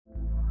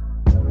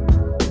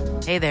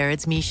Hey there,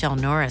 it's Michelle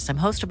Norris. I'm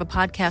host of a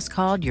podcast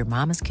called Your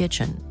Mama's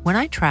Kitchen. When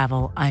I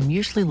travel, I'm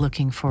usually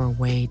looking for a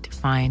way to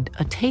find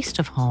a taste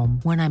of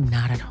home when I'm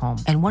not at home.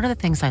 And one of the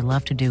things I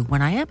love to do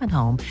when I am at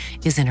home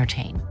is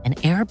entertain. And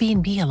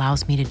Airbnb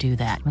allows me to do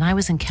that. When I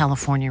was in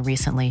California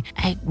recently,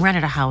 I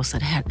rented a house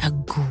that had a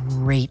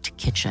great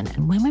kitchen.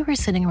 And when we were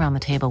sitting around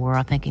the table, we were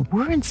all thinking,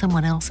 we're in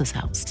someone else's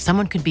house.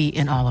 Someone could be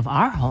in all of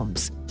our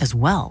homes as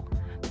well.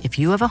 If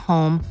you have a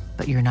home,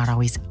 but you're not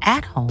always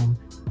at home,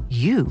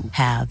 you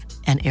have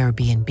an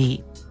Airbnb.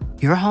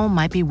 Your home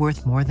might be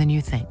worth more than you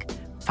think.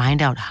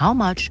 Find out how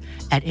much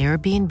at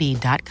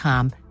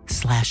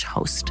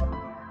airbnb.com/host.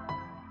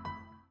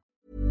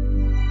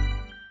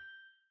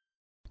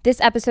 This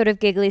episode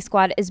of Giggly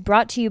Squad is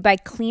brought to you by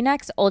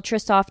Kleenex Ultra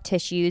Soft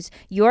Tissues,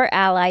 your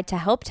ally to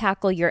help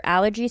tackle your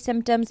allergy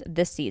symptoms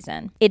this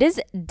season. It is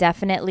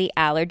definitely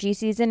allergy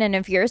season, and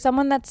if you're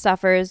someone that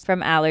suffers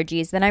from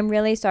allergies, then I'm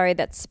really sorry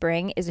that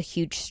spring is a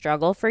huge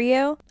struggle for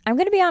you. I'm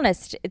going to be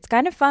honest, it's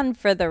kind of fun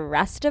for the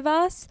rest of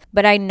us,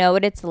 but I know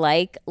what it's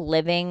like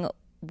living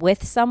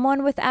with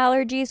someone with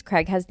allergies.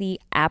 Craig has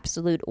the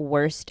absolute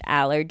worst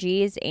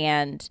allergies,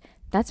 and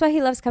that's why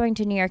he loves coming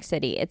to New York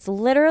City. It's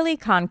literally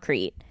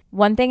concrete.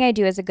 One thing I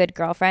do as a good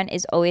girlfriend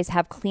is always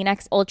have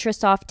Kleenex Ultra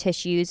Soft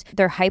Tissues.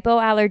 They're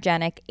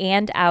hypoallergenic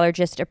and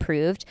allergist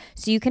approved,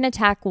 so you can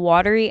attack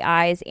watery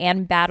eyes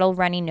and battle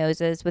runny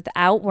noses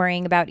without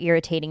worrying about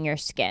irritating your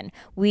skin.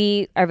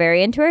 We are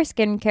very into our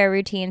skincare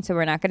routine, so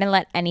we're not going to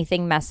let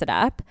anything mess it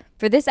up.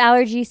 For this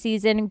allergy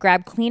season,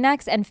 grab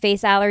Kleenex and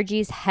face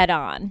allergies head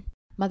on.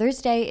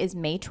 Mother's Day is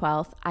May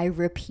 12th. I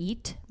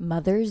repeat,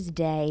 Mother's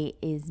Day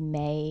is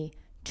May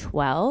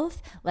 12th.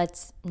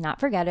 Let's not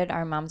forget it.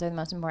 Our moms are the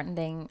most important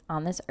thing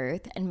on this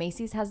earth, and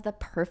Macy's has the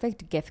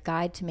perfect gift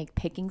guide to make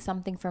picking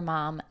something for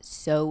mom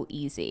so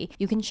easy.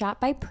 You can shop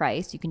by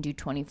price. You can do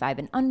 25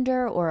 and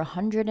under or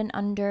 100 and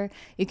under.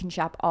 You can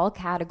shop all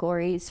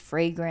categories: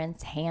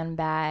 fragrance,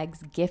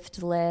 handbags,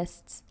 gift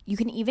lists. You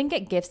can even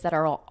get gifts that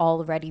are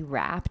already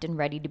wrapped and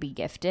ready to be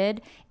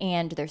gifted.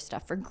 And there's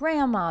stuff for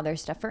grandma,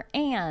 there's stuff for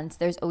aunts.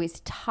 There's always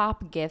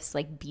top gifts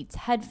like Beats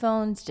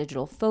headphones,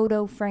 digital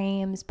photo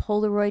frames,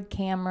 Polaroid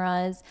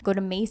cameras. Go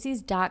to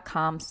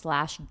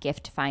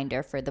Macys.com/gift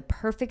finder for the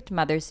perfect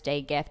Mother's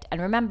Day gift.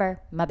 And remember,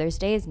 Mother's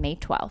Day is May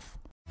 12th.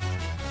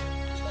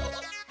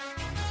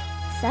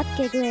 Sup,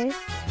 gigglers?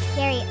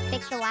 Gary,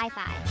 fix the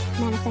Wi-Fi.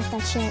 Manifest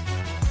that shit.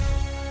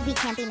 We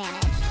can't be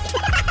managed.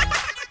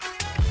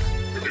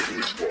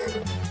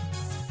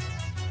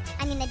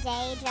 I mean, the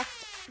day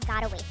just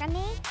got away from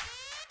me.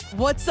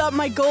 What's up,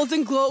 my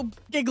Golden Globe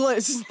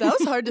gigglers? That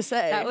was hard to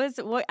say.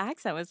 What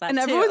accent was that? And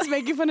too? everyone's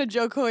making fun of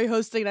Joe Coy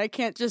hosting. I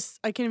can't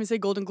even say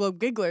Golden Globe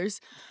gigglers.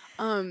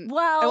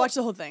 I watched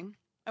the whole thing.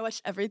 I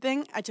watched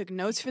everything. I took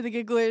notes for the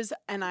gigglers,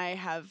 and I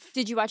have.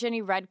 Did you watch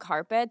any red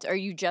carpets, or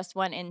you just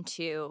went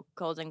into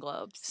Golden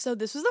Globes? So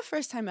this was the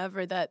first time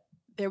ever that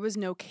there was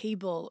no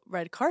cable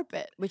red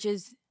carpet, Which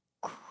is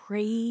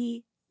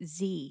crazy.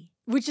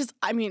 which is,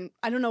 I mean,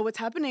 I don't know what's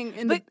happening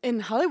in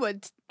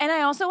Hollywood. And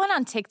I also went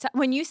on TikTok.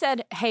 When you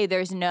said, hey,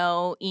 there's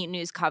no E!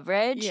 News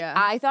coverage, Yeah.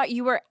 I thought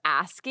you were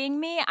asking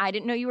me. I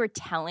didn't know you were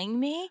telling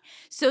me.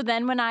 So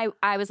then when I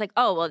was like,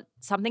 oh, well,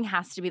 something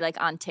has to be like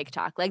on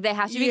TikTok. Like they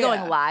have to be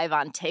going live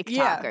on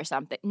TikTok or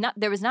something. No,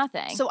 there was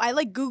nothing. So I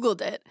Googled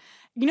it.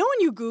 You know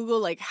when you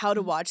Google how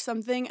to watch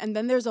something and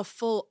then there's a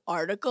full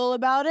article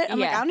about it? I'm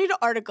like, I don't need an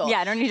article.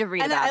 Yeah, I don't need to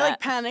read and about I it.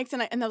 panicked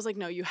and I was like,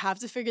 no, you have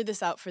to figure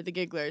this out for the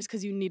gigglers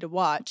because you need to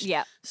watch.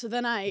 Yeah. So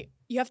then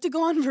you have to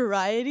go on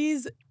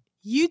Variety's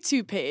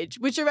YouTube page,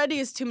 which already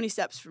is too many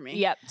steps for me.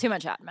 Yep, too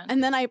much admin.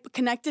 And then I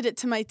connected it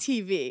to my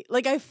TV. I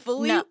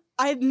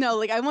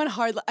went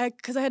hard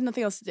because I had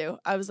nothing else to do.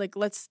 I was like,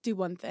 let's do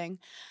one thing.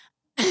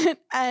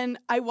 And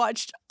I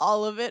watched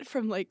all of it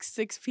from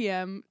 6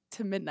 p.m.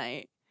 to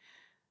midnight.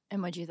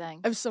 And what'd you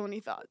think? I have so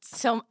many thoughts.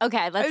 So,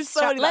 okay, let's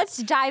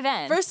dive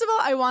in. First of all,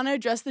 I want to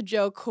address the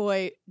Joe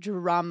Coy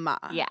drama.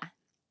 Yeah.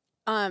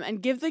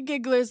 And give the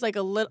gigglers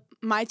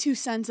my 2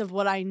 cents of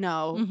what I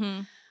know.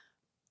 Mm-hmm.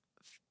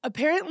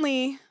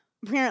 Apparently,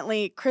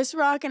 Chris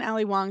Rock and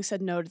Ali Wong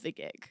said no to the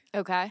gig.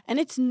 Okay. And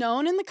it's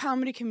known in the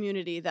comedy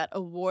community that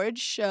award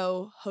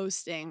show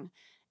hosting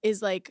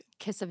is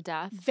kiss of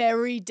death.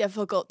 Very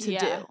difficult to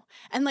do.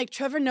 And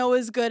Trevor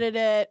Noah's good at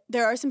it.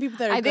 There are some people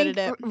that are good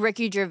at it.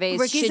 Ricky Gervais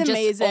Ricky's should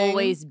amazing. just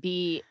always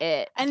be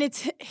it. And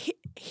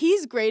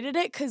he's great at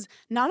it because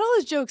not all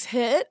his jokes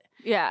hit.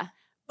 Yeah.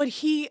 But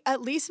he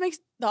at least makes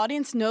the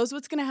audience knows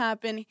what's going to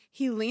happen.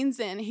 He leans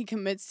in, he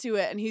commits to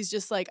it, and he's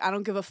just I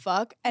don't give a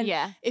fuck. And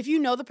if you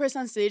know the person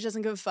on stage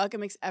doesn't give a fuck, it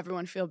makes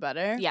everyone feel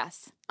better.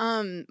 Yes.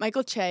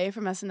 Michael Che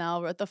from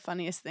SNL wrote the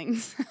funniest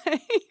things.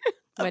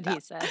 What'd he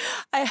say?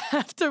 I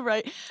have to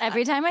write.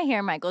 Every time I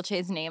hear Michael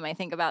Che's name, I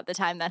think about the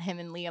time that him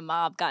and Leah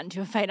Mobb got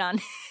into a fight on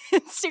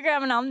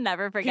Instagram, and I'll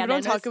never forget it.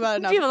 People don't talk about it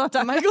enough. People don't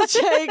talk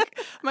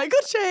Michael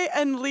Che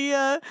and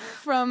Leah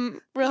from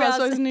Real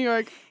Housewives of New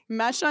York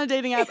matched on a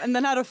dating app and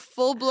then had a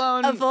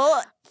full-blown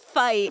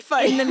fight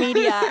in the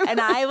media, and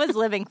I was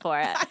living for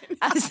it.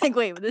 I was like,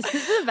 wait, this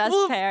is the best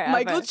pair ever.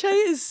 Michael Che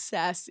is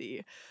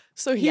sassy.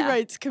 So he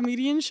writes,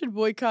 comedians should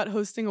boycott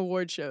hosting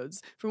award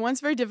shows. For one,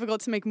 it's very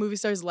difficult to make movie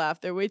stars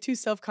laugh. They're way too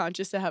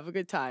self-conscious to have a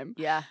good time.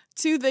 Yeah.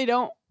 2, they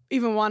don't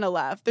even want to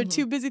laugh. They're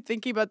too busy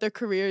thinking about their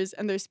careers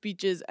and their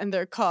speeches and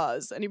their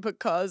cause. And he put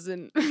cause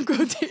in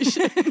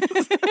quotations.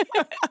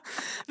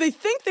 They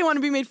think they want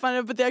to be made fun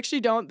of, but they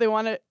actually don't. They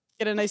want to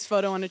get a nice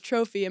photo on a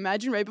trophy.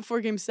 Imagine right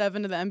before Game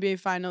 7 of the NBA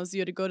Finals, you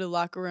had to go to the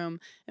locker room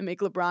and make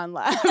LeBron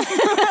laugh.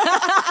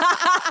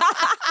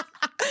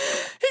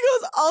 He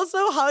goes,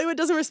 also, Hollywood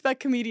doesn't respect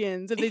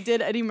comedians. If they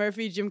did, Eddie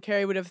Murphy, Jim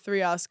Carrey would have 3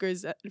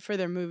 Oscars for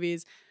their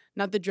movies,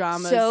 not the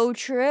dramas. So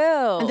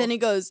true. And then he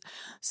goes,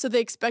 so they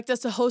expect us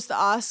to host the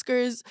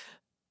Oscars,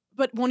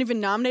 but won't even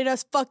nominate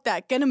us? Fuck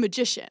that. Get a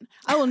magician.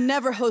 I will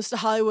never host a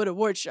Hollywood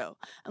award show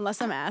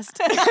unless I'm asked.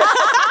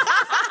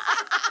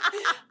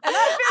 And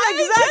I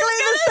feel exactly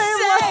the same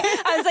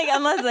way. I was like,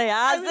 unless they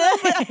ask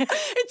it.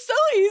 It's so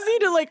easy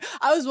to like,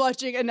 I was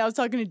watching and I was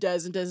talking to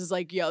Des, and Des is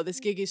like, yo, this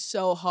gig is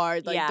so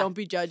hard. Like, don't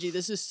be judgy.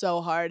 This is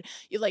so hard.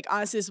 You like,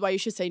 honestly, this is why you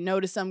should say no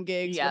to some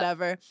gigs,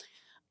 whatever.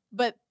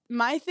 But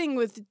my thing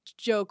with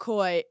Joe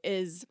Coy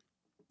is,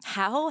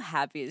 how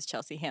happy is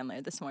Chelsea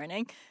Handler this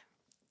morning?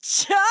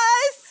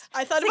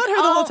 I thought about her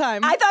the whole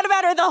time. I thought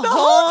about her the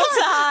whole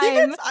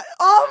time.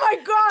 Oh my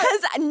God.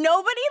 Because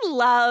nobody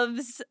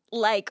loves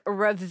like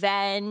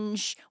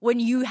revenge when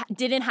you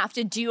didn't have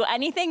to do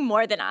anything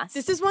more than us.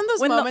 This is one of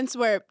those moments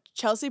where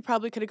Chelsea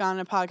probably could have gone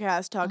on a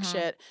podcast, talk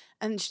shit,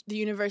 and the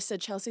universe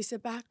said, Chelsea,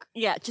 sit back.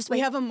 Yeah, just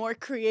we have a more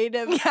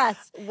creative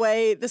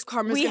way this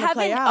karma's going to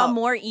play out. We have a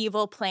more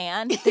evil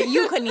plan that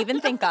you couldn't even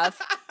think of.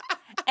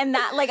 And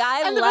that, like,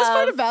 And the best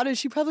part about it,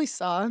 she probably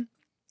saw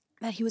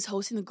that he was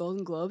hosting the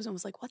Golden Globes and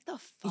was like, what the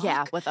fuck?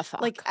 Yeah, what the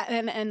fuck? Like,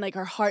 and like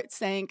her heart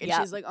sank, and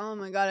she's like, oh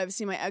my God, I've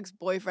seen my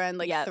ex-boyfriend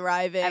like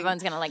thriving.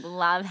 Everyone's gonna like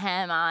love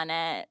him on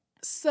it.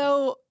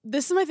 So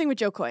this is my thing with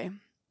Joe Coy.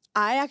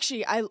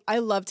 I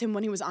loved him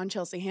when he was on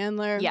Chelsea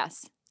Handler.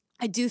 Yes.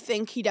 I do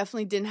think he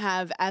definitely didn't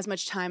have as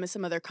much time as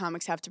some other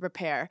comics have to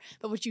prepare.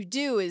 But what you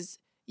do is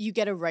you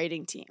get a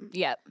writing team.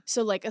 Yep.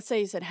 So like, let's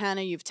say you said,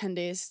 Hannah, you have 10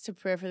 days to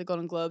prepare for the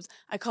Golden Globes.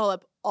 I call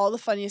up all the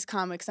funniest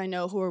comics I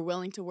know who are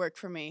willing to work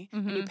for me,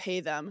 and you pay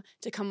them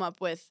to come up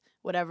with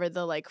whatever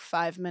the like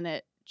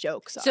 5-minute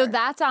jokes are. So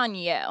that's on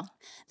you.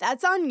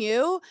 That's on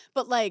you,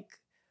 but like,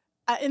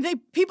 and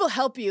people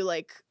help you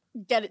like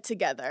get it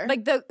together.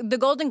 Like the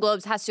Golden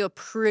Globes has to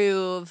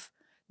approve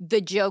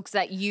the jokes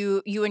that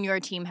you and your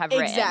team have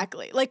written.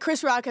 Exactly. Like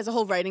Chris Rock has a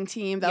whole writing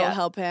team that will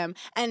help him.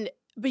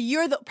 But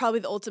you're probably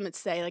the ultimate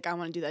say, like, I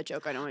want to do that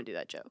joke, I don't want to do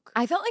that joke.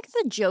 I felt like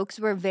the jokes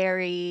were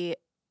very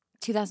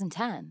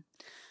 2010.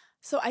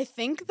 So I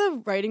think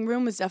the writing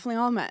room was definitely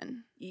all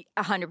men.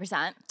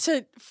 100%.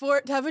 To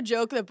have a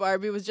joke that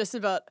Barbie was just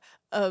about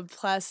a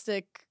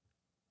plastic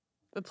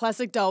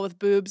doll with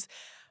boobs,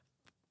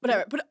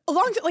 whatever. But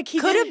like he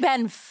could have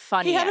been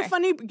funnier. He had a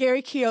funny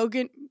Gary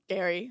Keoghan.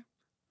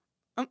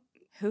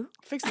 Who?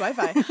 Fix the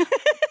Wi-Fi.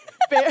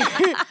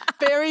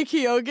 Barry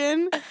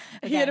Keoghan. Okay.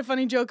 He had a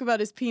funny joke about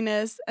his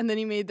penis, and then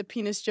he made the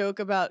penis joke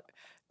about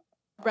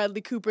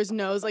Bradley Cooper's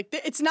nose. Like,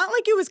 it's not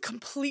like it was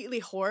completely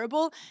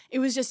horrible. It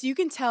was just, you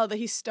can tell that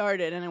he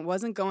started and it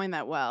wasn't going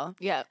that well.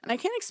 Yeah. And I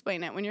can't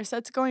explain it. When your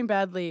set's going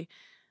badly,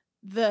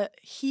 the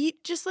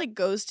heat just like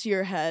goes to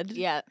your head.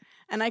 Yeah.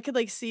 And I could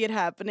like see it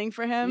happening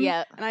for him.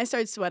 Yeah. And I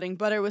started sweating.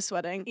 Butter was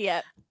sweating.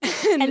 Yeah.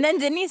 And then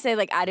didn't he say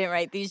like, I didn't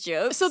write these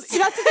jokes? So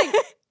that's the thing.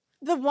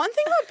 The one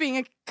thing about being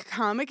a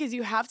comic is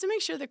you have to make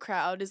sure the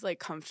crowd is like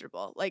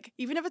comfortable. Like,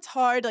 even if it's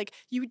hard, like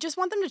you just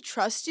want them to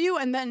trust you,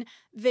 and then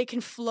they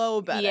can flow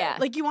better. Yeah.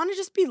 Like, you want to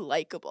just be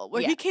likable.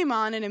 Where he came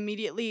on and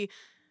immediately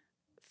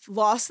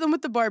lost them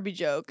with the Barbie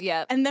joke.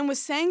 Yeah. And then was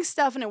saying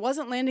stuff and it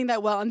wasn't landing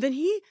that well. And then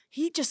he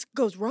just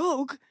goes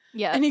rogue.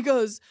 Yeah. And he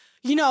goes,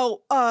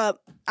 I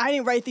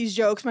didn't write these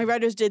jokes. My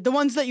writers did. The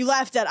ones that you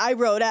laughed at, I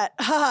wrote at.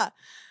 Ha.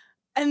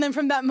 And then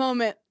from that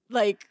moment,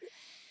 like,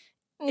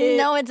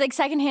 it's like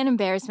secondhand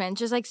embarrassment.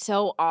 Just like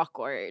so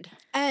awkward.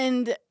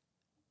 And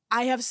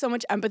I have so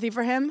much empathy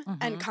for him,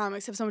 and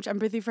comics have so much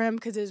empathy for him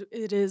because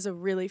it is a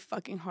really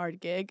fucking hard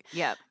gig.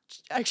 Yep.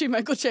 Actually,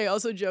 Michael Che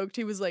also joked.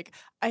 He was like,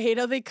 I hate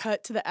how they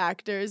cut to the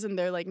actors and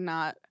they're like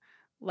not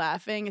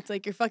laughing. It's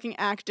like, you're fucking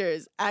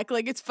actors. Act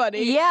like it's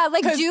funny. Yeah,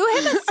 like do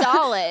him a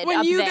solid. When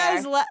up you there.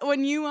 guys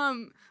when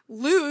you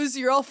lose,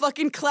 you're all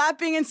fucking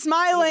clapping and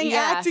smiling,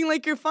 acting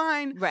like you're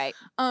fine. Right.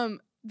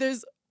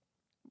 There's,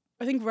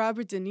 I think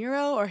Robert De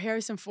Niro or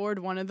Harrison Ford,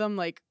 one of them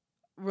like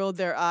rolled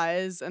their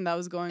eyes, and that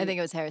was going. I think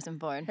it was Harrison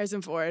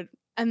Ford.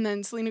 And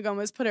then Selena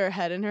Gomez put her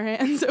head in her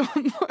hands at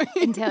one point.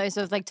 And Taylor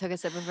Swift like took a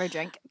sip of her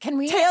drink. Can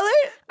we?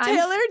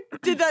 Taylor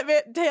did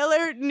that.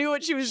 Taylor knew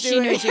what she was doing. She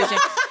knew what she was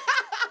doing.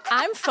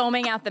 I'm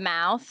foaming out the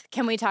mouth.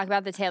 Can we talk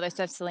about the Taylor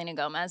Swift, Selena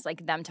Gomez,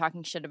 like them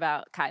talking shit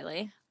about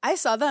Kylie? I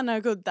saw that and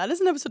I go, that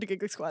is an episode of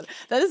Giggling Squad.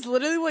 That is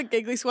literally what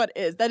Giggling Squad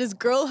is. That is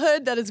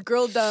girlhood. That is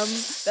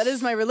girldom. That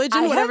is my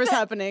religion, whatever's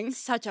happening.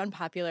 Such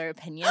unpopular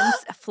opinions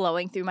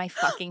flowing through my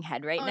fucking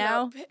head right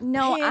now.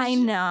 No, Paige, I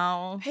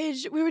know.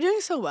 Paige, we were doing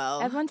so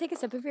well. Everyone take a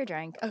sip of your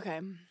drink. Okay.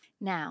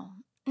 Now.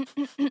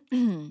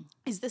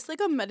 Is this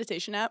like a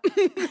meditation app?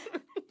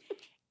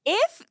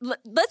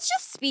 Let's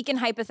just speak in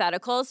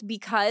hypotheticals,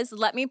 because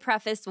let me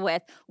preface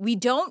with, we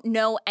don't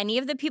know any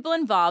of the people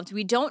involved.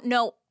 We don't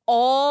know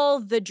all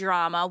the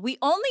drama. We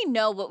only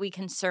know what we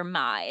can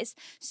surmise.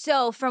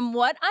 So from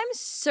what I'm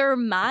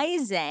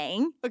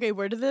surmising. Okay,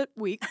 word of the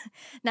week.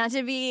 Not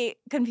to be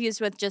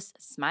confused with just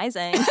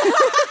smizing.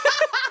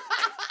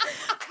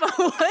 But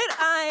what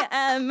I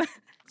am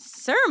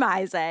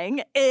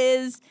surmising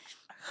is,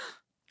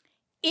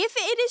 if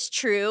it is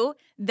true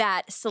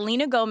that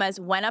Selena Gomez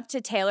went up to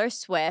Taylor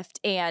Swift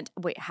and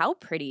wait, how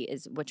pretty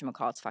is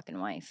whatchamacallit's fucking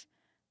wife?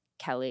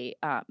 Kelly,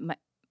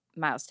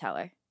 Miles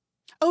Teller.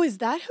 Oh, is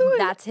that who?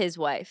 That's his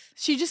wife.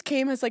 She just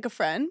came as like a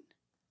friend?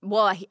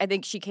 Well, I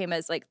think she came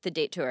as like the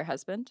date to her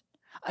husband.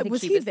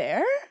 Was he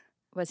there?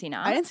 Was he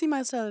not? I didn't see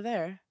Miles Teller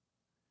there.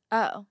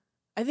 Oh.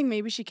 I think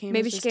maybe she came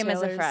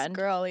as a friend.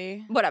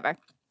 Girly. Whatever.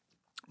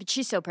 But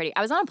she's so pretty.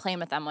 I was on a plane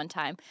with them one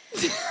time.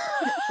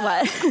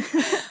 What?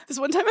 This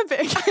one time at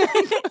Big.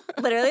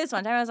 Literally, this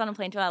one time I was on a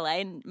plane to LA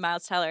and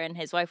Miles Teller and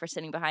his wife were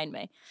sitting behind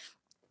me.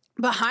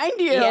 Behind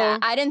you? Yeah.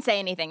 I didn't say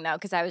anything though,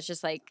 because I was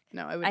just like,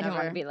 no, I would I never. didn't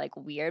want to be like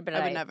weird, but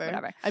I would never.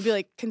 Whatever. I'd be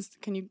like,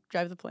 can you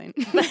drive the plane?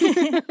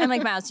 I'm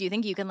like, Miles, do you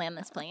think you can land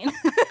this plane?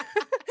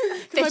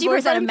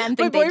 50% of men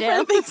think they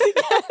do. Thinks he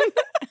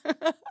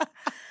can.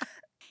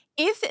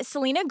 If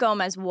Selena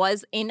Gomez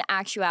was in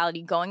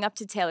actuality going up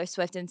to Taylor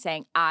Swift and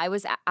saying,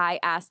 I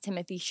asked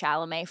Timothée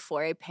Chalamet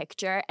for a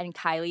picture and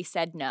Kylie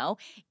said no,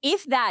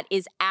 if that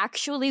is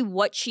actually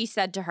what she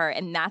said to her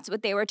and that's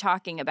what they were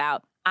talking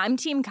about, I'm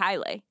Team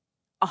Kylie.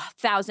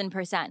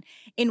 1,000%.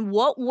 In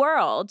what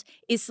world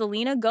is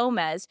Selena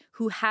Gomez,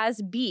 who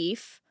has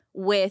beef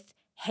with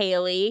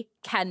Hailey,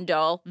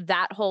 Kendall,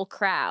 that whole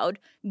crowd,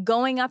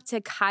 going up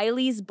to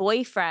Kylie's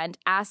boyfriend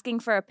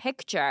asking for a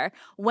picture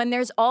when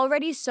there's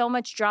already so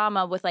much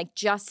drama with like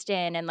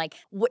Justin and like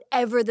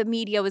whatever the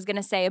media was going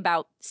to say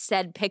about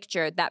said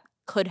picture that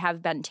could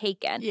have been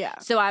taken. Yeah.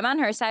 So I'm on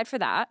her side for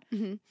that.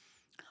 Mm-hmm.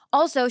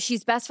 Also,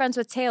 she's best friends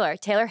with Taylor.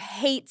 Taylor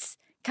hates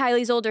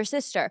Kylie's older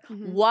sister.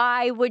 Mm-hmm.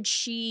 Why would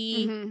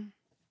she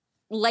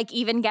like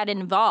even get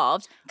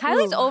involved?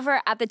 Kylie's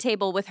over at the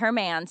table with her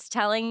mans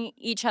telling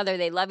each other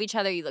they love each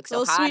other. You look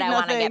so hot. I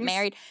want to get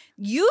married.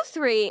 You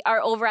three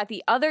are over at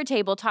the other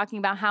table talking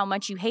about how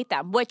much you hate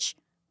them, which,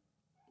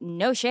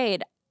 no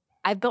shade,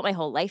 I've built my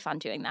whole life on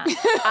doing that.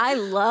 I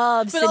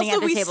love sitting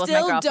at the table with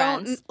my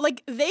girlfriends.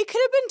 Like, they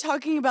could have been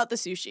talking about the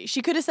sushi.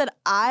 She could have said,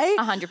 I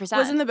 100%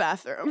 was in the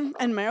bathroom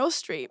and Meryl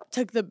Streep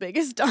took the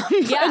biggest dump.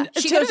 Yeah,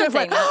 she could have been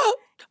saying that.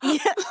 Yeah,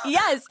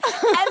 yes.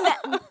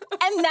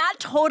 And that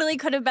totally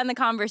could have been the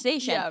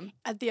conversation. Yeah.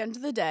 At the end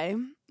of the day,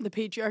 the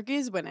patriarchy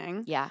is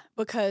winning. Yeah.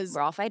 Because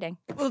we're all fighting.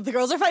 Well, the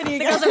girls are fighting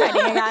again. The girls are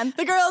fighting again.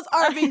 The girls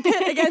are being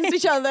pit against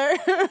each other.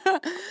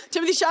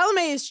 Timothée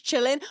Chalamet is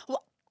chilling.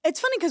 Well, it's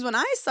funny because when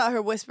I saw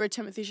her whisper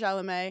Timothée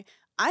Chalamet,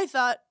 I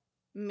thought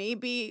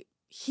maybe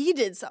he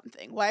did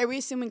something. Why are we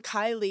assuming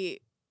Kylie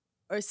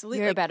or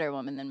Selena? You're a better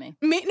woman than me.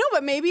 No,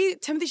 but maybe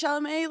Timothée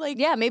Chalamet, like...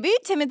 Yeah, maybe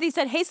Timothy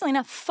said, hey,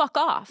 Selena, fuck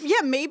off.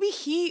 Yeah, maybe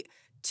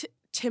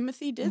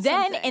Timothy did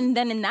something. And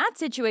then in that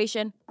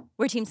situation,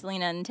 we're Team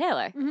Selena and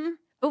Taylor. Mm-hmm.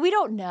 But we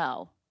don't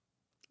know.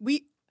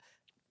 We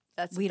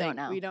don't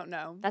know. We don't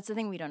know. That's the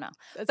thing, we don't know.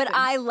 But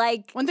I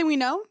like... One thing we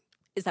know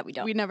is that we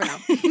don't. We never know.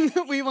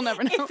 We will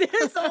never know. If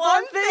there's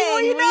one thing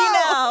we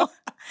know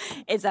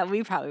is that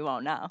we probably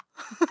won't know.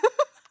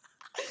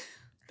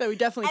 That we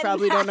definitely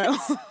probably don't know.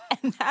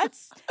 And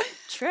that's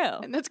true.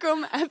 And that's girl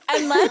math.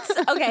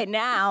 And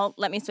now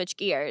let me switch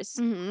gears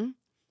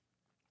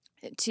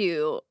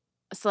to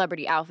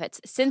celebrity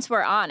outfits since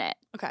we're on it.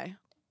 Okay.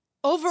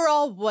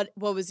 Overall, what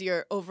was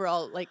your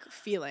overall like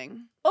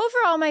feeling?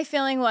 Overall, my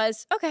feeling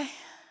was, okay,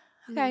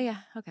 yeah.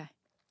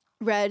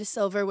 Red,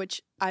 silver,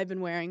 which I've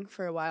been wearing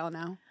for a while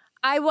now.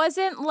 I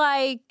wasn't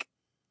like,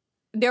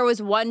 there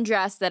was one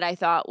dress that I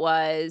thought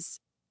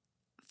was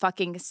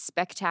fucking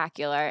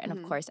spectacular. And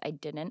of course, I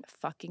didn't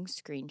fucking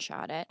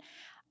screenshot it.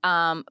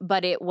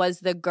 But it was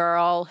the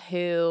girl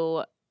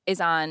who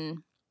is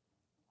on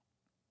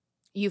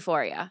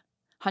Euphoria,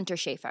 Hunter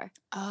Schafer.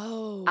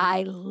 Oh.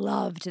 I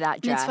loved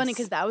that dress. And it's funny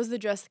because that was the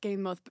dress that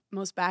gained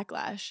most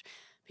backlash.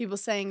 People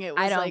saying it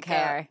was I don't like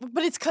care.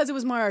 But it's because it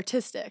was more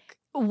artistic.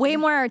 Way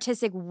more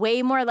artistic,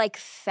 way more like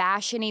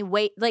fashion-y,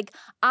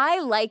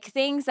 I like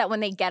things that when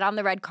they get on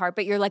the red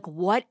carpet, you're like,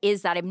 what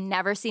is that? I've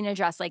never seen a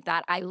dress like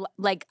that.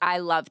 I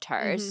loved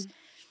hers.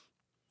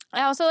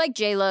 I also like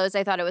J-Lo's.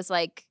 I thought it was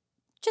like,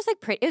 just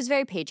like pretty. It was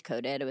very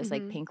page-coded. It was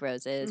like pink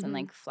roses and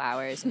like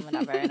flowers and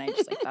whatever. And I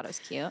just like thought it was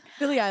cute.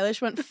 Billie Eilish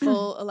went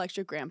full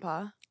electric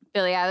grandpa.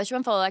 Billie Eilish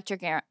went full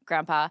electric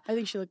grandpa. I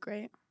think she looked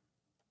great.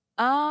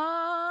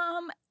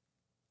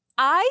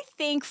 I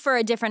think for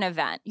a different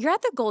event. You're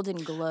at the Golden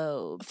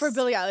Globes. For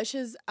Billie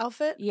Eilish's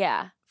outfit?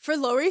 Yeah. For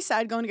Lower East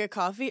Side going to get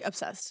coffee,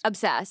 obsessed.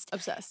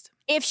 Obsessed.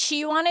 If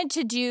she wanted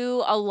to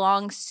do a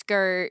long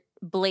skirt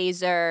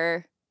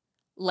blazer,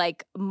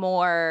 like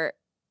more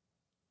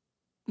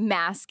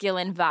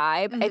masculine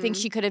vibe, I think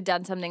she could have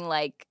done something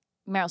like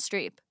Meryl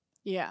Streep.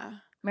 Yeah.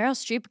 Meryl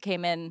Streep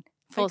came in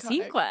full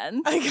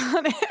sequence.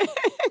 Iconic.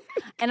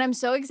 And I'm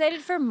so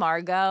excited for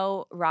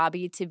Margot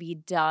Robbie to be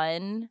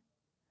done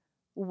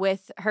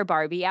with her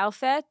Barbie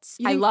outfits.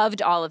 I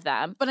loved all of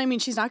them. But I mean,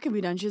 she's not going to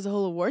be done. She has a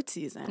whole award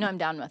season. No, I'm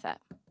done with it.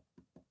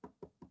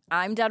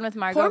 I'm done with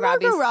Margot Poor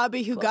Robbie. Margot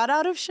Robbie, who got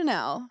out of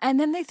Chanel. And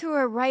then they threw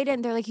her right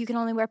in. They're like, you can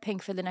only wear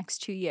pink for the next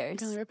 2 years.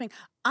 Can only wear pink.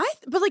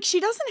 But like, she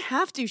doesn't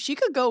have to. She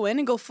could go in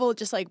and go full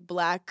just like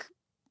black.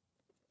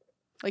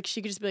 Like,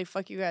 she could just be like,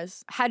 fuck you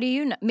guys. How do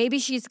you know? Maybe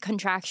she's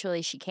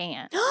contractually, she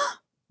can't.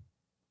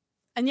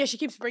 And yeah, she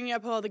keeps bringing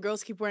up how all the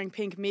girls keep wearing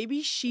pink.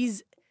 Maybe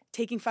she's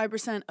taking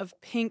 5% of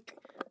pink,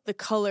 the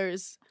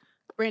colors,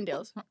 brand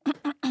deals.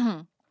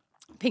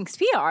 Pink's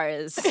PR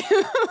is...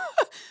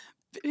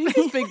 Pink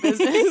is big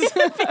business.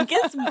 Pink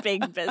is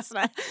big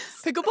business.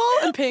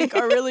 Pickleball and pink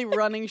are really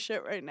running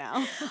shit right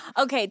now.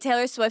 Okay,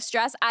 Taylor Swift's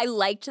dress. I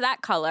liked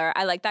that color.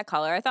 I like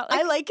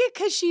it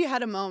because she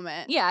had a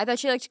moment. Yeah, I thought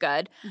she looked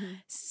good.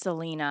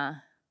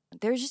 Selena.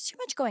 There was just too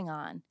much going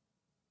on.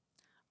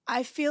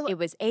 I feel it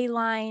was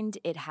A-lined.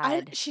 It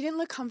had. She didn't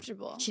look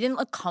comfortable. She didn't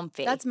look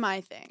comfy. That's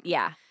my thing.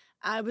 Yeah.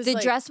 The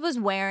dress was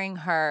wearing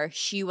her.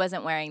 She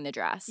wasn't wearing the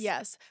dress.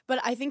 Yes, but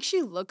I think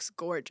she looks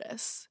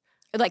gorgeous.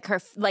 Like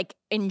her, like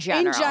in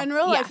general. In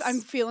general, yes. I'm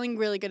feeling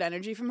really good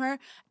energy from her.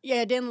 Yeah,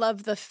 I didn't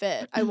love the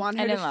fit. I want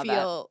her to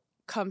feel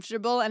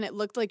comfortable, and it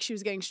looked like she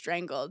was getting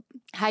strangled.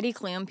 Heidi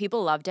Klum,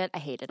 people loved it. I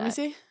hated it. Let me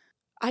see.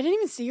 I didn't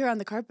even see her on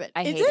the carpet.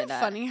 Isn't it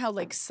funny how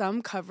like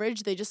some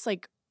coverage they just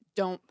like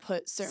don't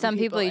put certain some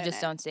people you in just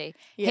it. don't see.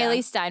 Yeah.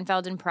 Haley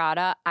Steinfeld in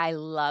Prada, I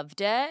loved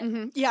it.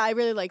 Mm-hmm. Yeah, I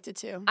really liked it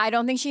too. I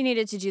don't think she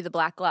needed to do the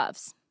black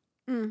gloves.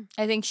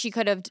 I think she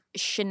could have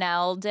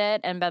Chanel'd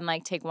it and been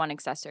like, take one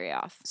accessory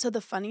off. So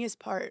the funniest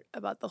part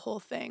about the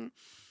whole thing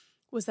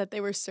was that they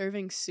were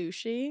serving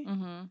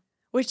sushi,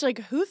 which like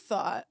who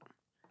thought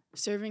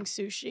serving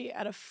sushi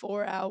at a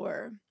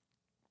 4-hour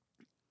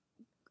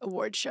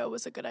award show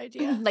was a good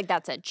idea? Like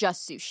that's it,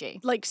 just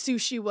sushi. Like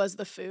sushi was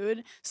the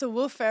food. So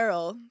Will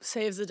Ferrell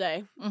saves the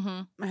day,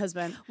 my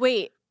husband.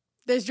 Wait.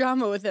 There's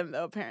drama with him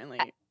though, apparently.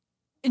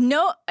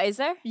 No, is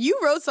there? You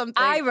wrote something.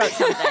 I wrote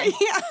something.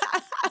 Yeah.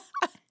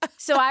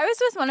 So I was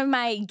with one of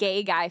my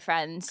gay guy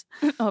friends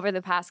over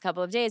the past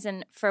couple of days,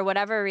 and for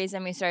whatever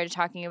reason, we started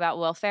talking about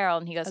Will Ferrell,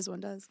 and he goes, as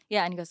one does.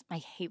 Yeah, and he goes, I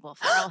hate Will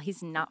Ferrell.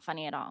 He's not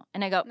funny at all.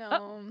 And I go, no.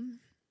 Oh,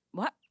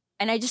 what?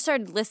 And I just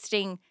started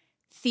listing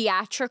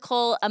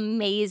theatrical,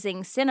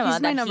 amazing cinema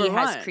that he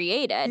has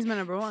created. He's my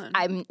number one.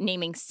 I'm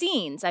naming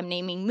scenes. I'm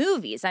naming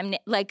movies. I'm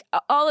like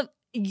all of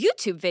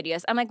YouTube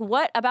videos. I'm like,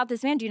 what about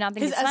this man do you not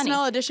think is funny? His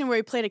SNL audition where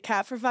he played a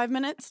cat for 5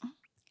 minutes?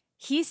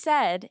 He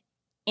said,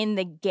 in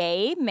the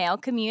gay male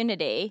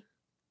community,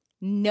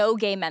 no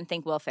gay men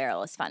think Will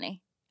Ferrell is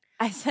funny.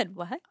 I said,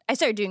 what? I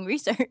started doing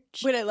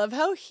research. Wait, I love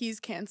how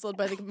he's canceled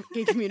by the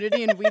gay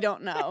community and we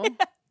don't know.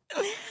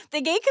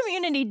 The gay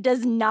community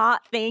does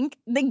not think,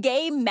 the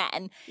gay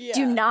men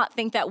do not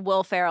think that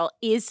Will Ferrell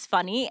is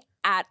funny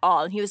at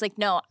all. And he was like,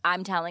 no,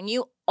 I'm telling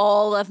you,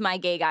 all of my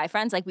gay guy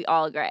friends, like we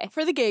all agree.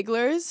 For the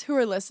gayglers who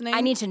are listening,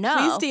 I need to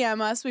know. Please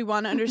DM us. We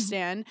want to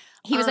understand.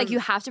 He was like, you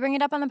have to bring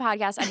it up on the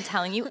podcast. I'm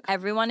telling you,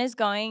 everyone is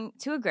going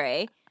to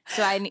agree.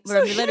 So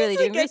we're literally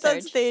doing research. He gets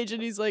on stage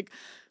and he's like,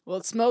 well,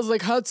 it smells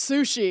like hot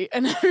sushi.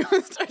 And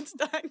everyone starts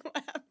dying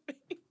laughing.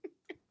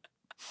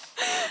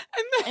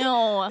 And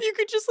then you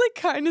could just like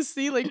kind of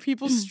see like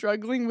people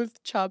struggling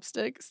with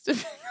chopsticks.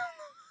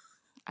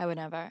 I could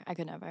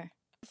never.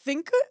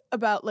 Think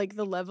about like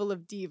the level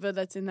of diva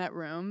that's in that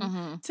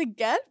room to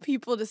get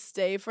people to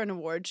stay for an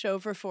award show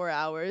for 4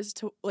 hours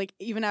to like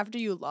even after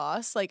you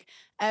lost, like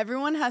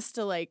everyone has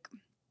to like.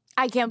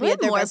 I can't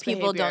believe more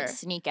people don't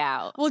sneak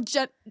out. Well,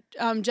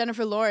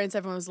 Jennifer Lawrence,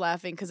 everyone was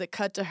laughing because it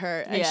cut to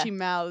her and she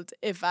mouthed,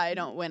 "If I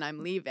don't win,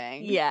 I'm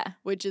leaving." Yeah,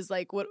 which is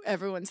like what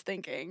everyone's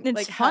thinking. It's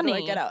like, funny. How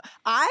do I get out?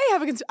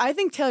 I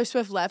think Taylor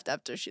Swift left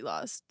after she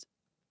lost.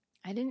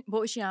 I didn't.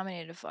 What was she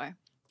nominated for?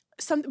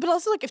 But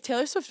also, like, if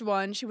Taylor Swift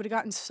won, she would have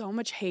gotten so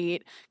much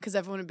hate because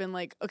everyone would have been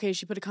like, okay,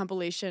 she put a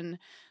compilation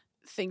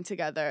thing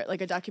together,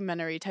 like a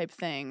documentary type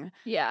thing.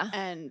 Yeah.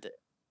 And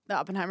the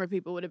Oppenheimer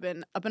people would have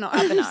been up in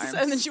arms.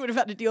 And then she would have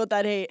had to deal with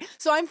that hate.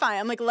 So I'm fine.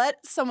 I'm like, let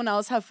someone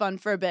else have fun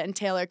for a bit and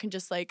Taylor can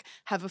just, like,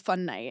 have a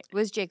fun night.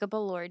 Was Jacob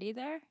Elordi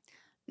there?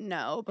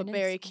 No, but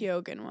Barry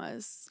Keoghan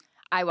was.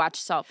 I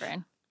watched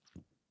Saltburn.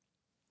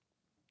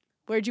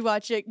 Where'd you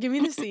watch it? Give me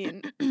the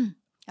scene.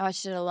 I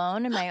watched it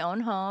alone in my own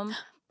home.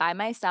 By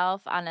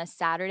myself on a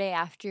Saturday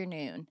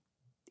afternoon.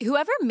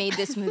 Whoever made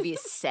this movie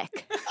is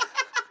sick.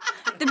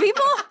 The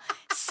people,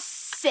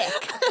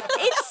 sick.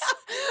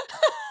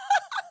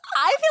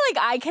 I feel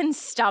like I can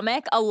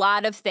stomach a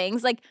lot of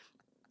things. Like,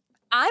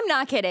 I'm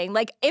not kidding.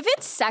 Like, if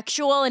it's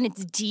sexual and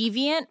it's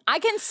deviant, I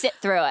can sit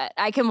through it.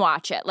 I can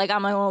watch it. Like,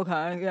 I'm like,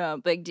 okay, yeah,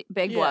 big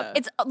whoop.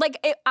 It's like,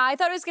 I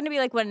thought it was going to be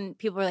like when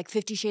people were like,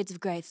 50 Shades of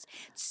Grey. It's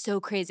so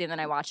crazy. And then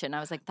I watched it and I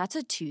was like, that's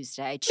a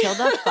Tuesday. Chill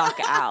the fuck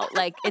out.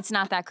 Like, it's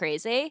not that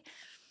crazy.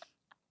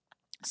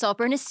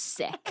 Saltburn is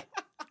sick.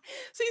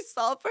 See,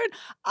 Saltburn,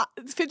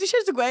 50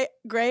 Shades of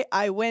Grey,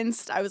 I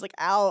winced. I was like,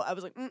 ow. I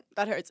was like,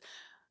 that hurts.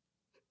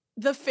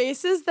 The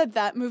faces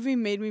that movie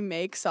made me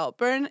make,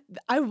 Saltburn,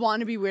 I want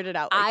to be weirded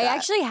out like I that.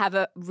 actually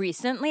have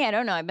recently, I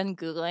don't know, I've been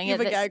Googling You it.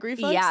 have a gag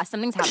reflex? Yeah,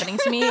 something's happening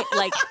to me,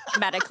 like,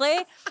 medically.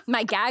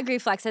 My gag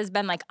reflex has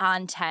been, like,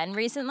 on 10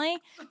 recently.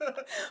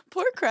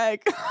 Poor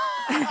Craig.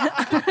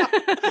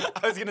 I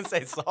was going to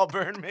say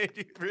Saltburn made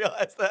you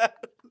realize that.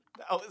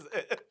 That was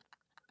it.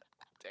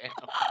 Damn.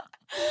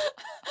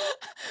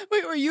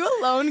 Wait, were you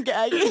alone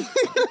gagging?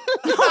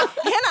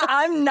 Hannah,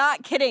 I'm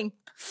not kidding.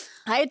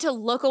 I had to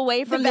look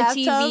away from the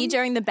TV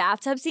during the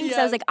bathtub scene because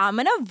I was like, I'm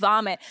going to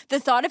vomit. The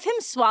thought of him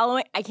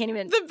swallowing, I can't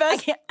even. The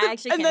best. I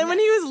actually can't. And then when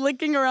he was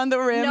licking around the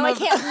rim. No, I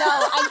can't. No,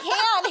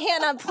 I can't,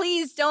 Hannah.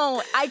 Please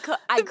don't. I couldn't.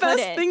 The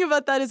best thing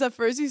about that is at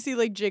first you see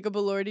like Jacob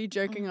Elordi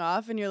jerking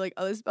off and you're like,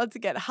 oh, this is about to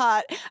get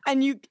hot.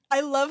 And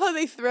I love how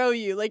they throw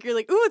you. Like, you're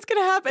like, ooh, what's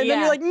going to happen? And then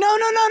you're like,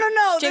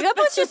 no. Jacob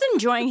was just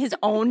enjoying his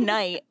own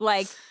night.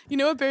 Like, you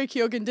know what Barry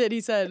Keoghan did?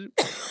 He said,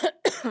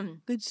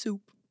 good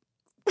soup.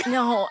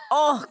 No.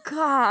 Oh,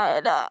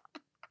 God.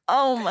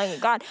 Oh, my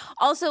God.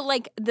 Also,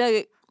 like,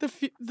 the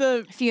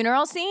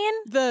funeral scene?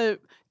 Do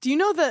you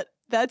know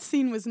that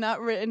scene was not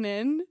written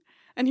in?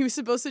 And he was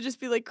supposed to just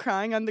be, like,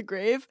 crying on the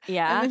grave?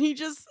 Yeah. And then he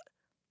just,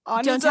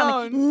 on don't his tell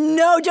own, me.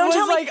 No, don't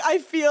tell me. like, I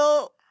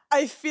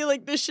feel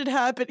like this should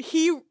happen.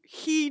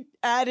 He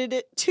added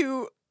it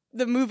to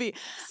the movie.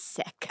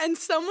 Sick. And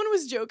someone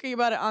was joking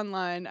about it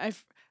online.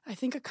 I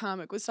think a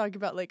comic was talking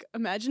about, like,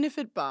 imagine if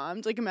it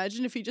bombed. Like,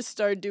 imagine if he just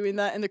started doing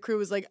that and the crew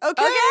was like, okay.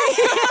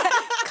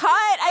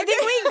 Cut. I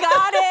think we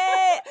got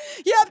it.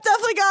 Yep,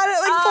 definitely got it.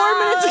 Like 4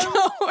 minutes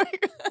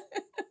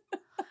ago.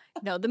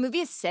 No, the movie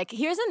is sick.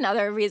 Here's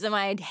another reason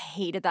why I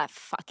hated that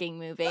fucking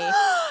movie. See, no,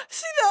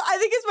 I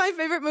think it's my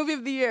favorite movie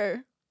of the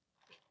year.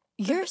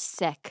 You're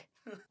sick.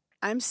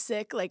 I'm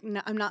sick. Like,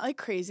 I'm not, like,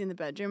 crazy in the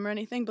bedroom or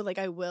anything, but, like,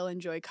 I will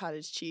enjoy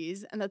cottage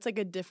cheese. And that's, like,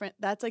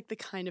 that's, like, the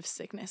kind of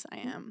sickness I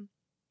am.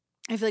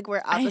 I feel like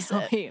we're opposite. I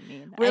know what you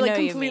mean. We're like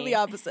completely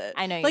opposite.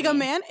 I know you like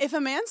mean. If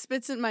a man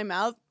spits in my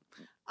mouth,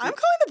 I'm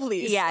calling the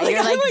police. Yeah,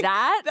 you're like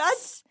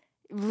that's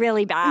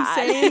really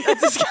bad. Insane.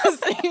 That's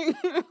disgusting.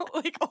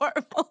 Like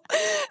horrible.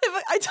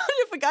 I told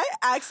you, if a guy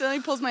accidentally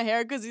pulls my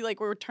hair because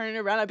we're turning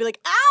around, I'd be like,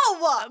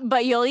 ow!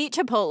 But you'll eat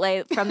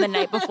Chipotle from the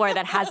night before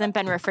that hasn't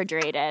been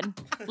refrigerated.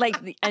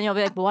 And you'll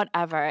be like,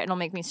 whatever, it'll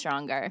make me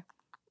stronger.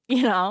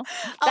 You know?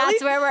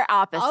 That's where we're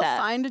opposite. I'll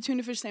find a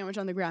tuna fish sandwich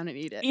on the ground and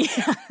eat it.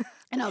 Yeah.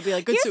 And I'll be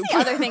like, good soup.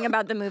 Here's the other thing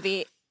about the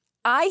movie.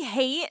 I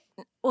hate,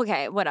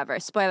 okay, whatever,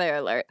 spoiler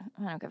alert.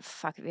 I don't give a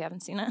fuck if you haven't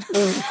seen it.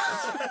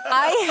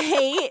 I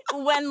hate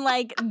when,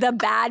 like, the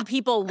bad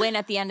people win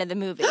at the end of the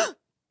movie.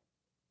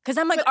 Because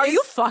I'm like,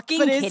 you fucking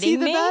kidding me? But is he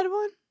the bad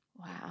one?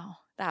 Wow,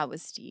 that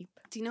was deep.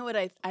 Do you know what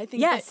I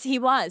think? Yes, he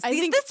was. I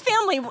think this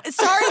family,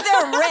 sorry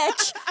they're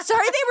rich.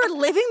 Sorry they were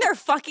living their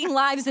fucking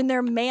lives in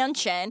their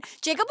mansion.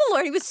 Jacob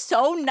Elordi was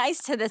so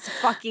nice to this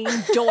fucking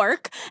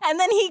dork. And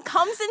then he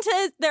comes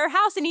into their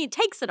house and he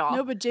takes it all.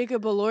 No, but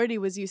Jacob Elordi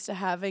was used to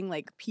having,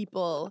 like,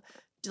 people,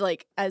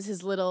 like, as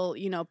his little,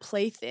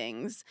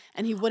 playthings.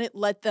 And he wouldn't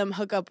let them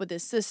hook up with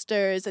his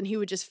sisters. And he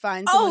would just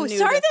find someone new.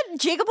 Sorry that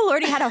Jacob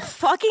Elordi had a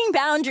fucking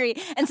boundary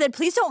and said,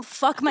 please don't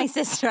fuck my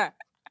sister.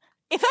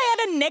 If I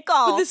had a nickel.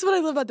 But this is what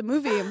I love about the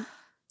movie.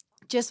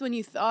 Just when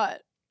you thought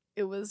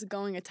it was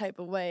going a type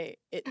of way,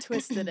 it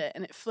twisted it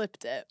and it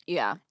flipped it.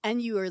 Yeah.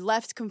 And you were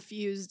left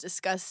confused,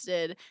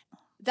 disgusted.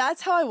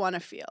 That's how I want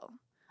to feel.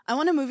 I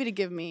want a movie to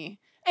give me.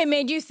 It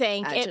made you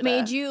think. Agita. It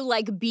made you,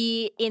 like,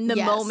 be in the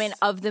moment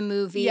of the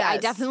movie. Yes. I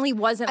definitely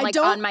wasn't, like,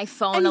 on my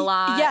phone a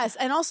lot. Yes,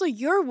 and also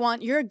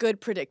you're a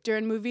good predictor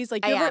in movies.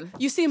 Like,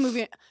 you see a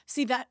movie,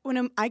 that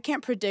when I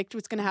can't predict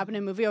what's going to happen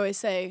in a movie, I always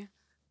say,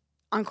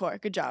 encore,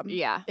 good job.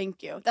 Yeah.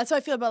 Thank you. That's how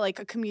I feel about, like,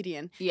 a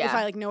comedian. Yeah. If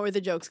I, like, know where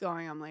the joke's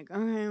going, I'm like,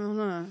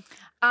 okay.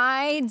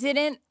 I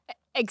didn't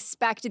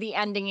expect the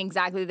ending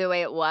exactly the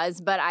way it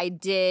was, but I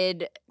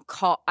did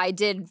call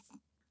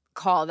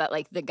that,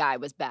 like, the guy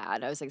was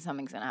bad. I was like,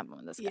 something's gonna happen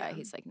with this guy.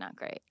 He's, like, not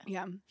great.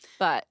 Yeah.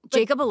 But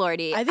Jacob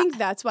Elordi. I think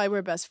that's why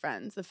we're best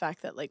friends. The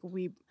fact that, like,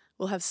 we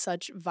will have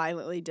such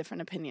violently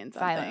different opinions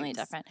on violently things.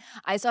 different.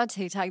 I saw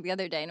TikTok the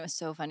other day and it was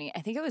so funny.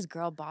 I think it was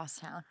Girl Boss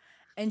Town.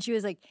 And she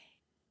was like,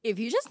 if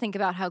you just think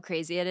about how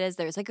crazy it is,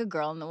 there's, like, a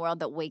girl in the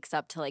world that wakes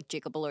up to, like,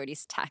 Jacob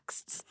Elordi's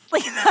texts.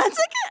 Like, that's,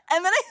 like,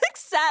 and then I, like,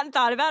 sat and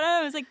thought about it. And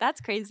I was like, that's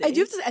crazy. I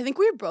think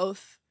we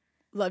both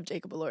love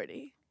Jacob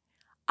Elordi.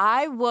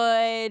 I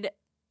would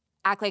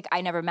act like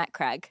I never met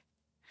Craig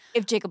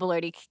if Jacob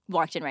Elordi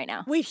walked in right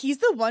now. Wait, he's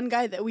the one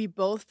guy that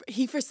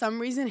he for some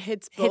reason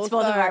hits both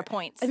of our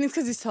points. I think it's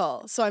because he's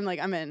tall. So I'm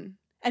like, I'm in.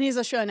 And he's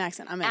Australian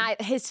accent. I'm in.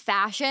 His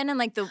fashion and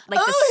like the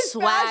his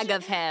swag fashion.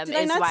 of him Did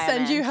is I not why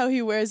send I'm in. you how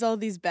he wears all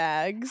these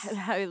bags?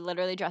 How he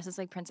literally dresses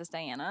like Princess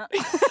Diana.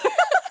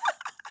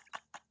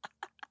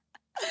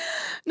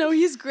 No,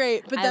 he's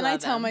great. But then I love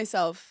tell him.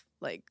 myself,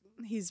 like,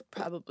 he's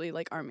probably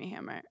like Army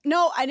Hammer.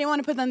 No, I didn't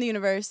want to put that in the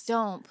universe.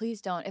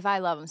 Please don't. If I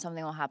love him,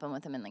 something will happen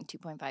with him in like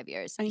 2.5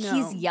 years. I know.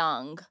 He's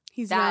young.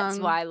 That's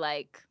young. why,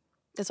 like,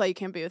 That's why you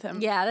can't be with him.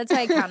 yeah, that's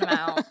why I count him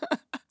out.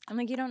 I'm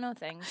like, you don't know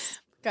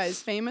things.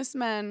 Guys, famous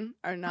men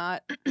are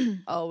not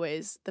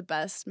always the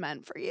best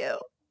men for you.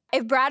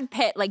 If Brad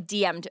Pitt like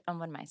DM'd,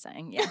 what am I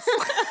saying? Yes.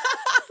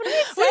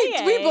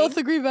 Wait, we both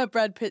agree about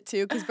Brad Pitt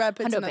too, because Brad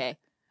Pitt's Hundope.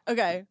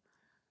 Okay.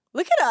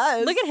 Look at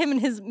us. Look at him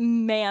and his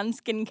man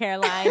skincare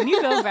line.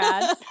 You go,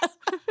 Brad.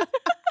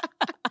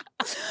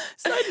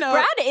 Side note.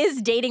 Brad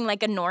is dating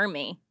like a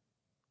normie.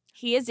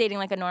 He is dating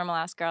like a normal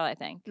ass girl, I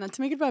think. Not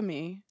to make it about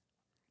me.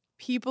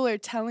 People are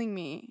telling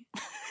me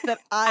that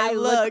I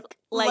look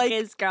like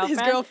his girlfriend.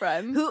 His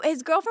girlfriend.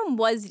 His girlfriend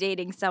was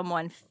dating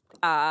someone.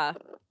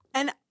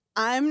 And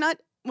I'm not,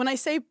 when I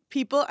say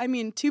people, I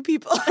mean two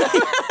people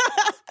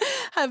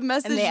have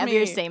messaged And they have me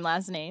your same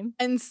last name.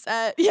 and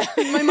said, yeah,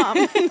 my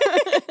mom,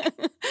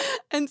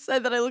 and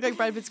said that I look like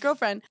Brad Pitt's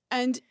girlfriend.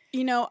 And,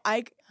 you know,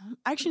 I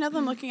actually, now that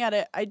I'm looking at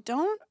it, I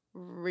don't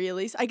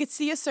really, I could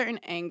see a certain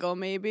angle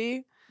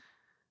maybe,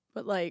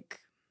 but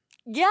like.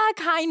 Yeah,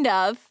 kind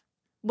of.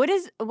 What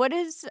is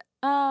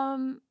Her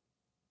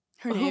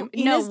name?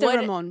 Inez de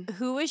Ramon.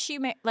 Who was she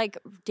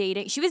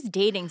dating? She was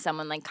dating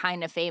someone like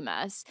kind of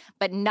famous,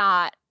 but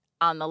not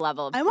on the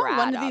level of I want Brad,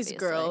 one of these obviously.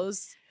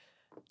 girls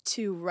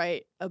to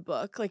write a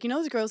book. Like, you know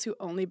those girls who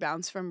only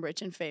bounce from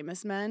rich and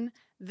famous men?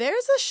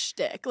 There's a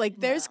shtick. Like,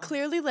 there's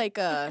clearly like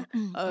a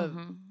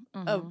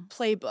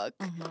playbook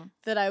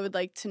that I would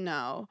like to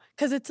know.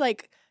 Because it's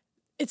like,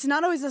 it's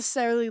not always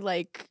necessarily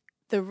like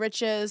the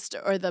richest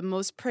or the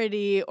most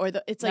pretty or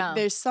it's like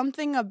there's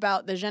something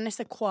about the je ne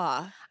sais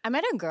quoi. I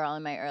met a girl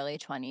in my early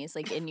 20s,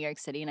 like in New York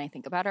City, and I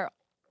think about her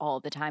all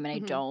the time,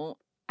 and I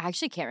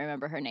actually can't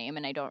remember her name,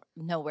 and I don't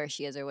know where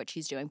she is or what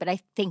she's doing, but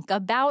I think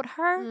about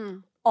her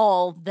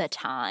all the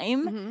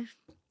time.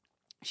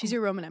 She's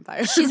your Roman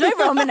Empire. She's my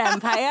Roman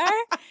Empire,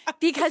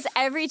 because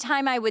every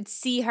time I would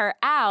see her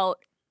out,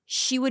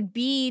 she would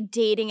be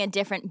dating a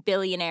different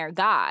billionaire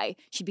guy.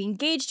 She'd be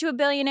engaged to a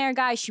billionaire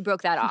guy. She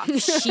broke that off.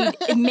 She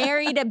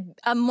married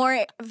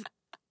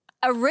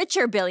a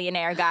richer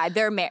billionaire guy.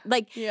 They're married.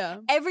 Like,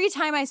 every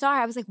time I saw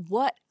her, I was like,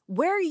 what?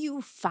 Where are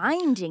you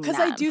finding them?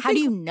 I do How do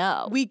you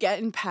know? We get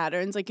in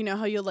patterns. Like, you know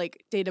how you'll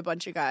like date a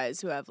bunch of guys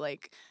who have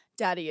like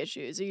daddy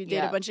issues, or you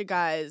date a bunch of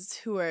guys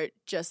who are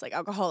just like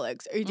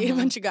alcoholics, or you date a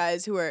bunch of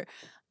guys who are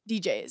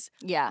DJs.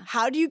 Yeah.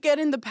 How do you get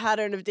in the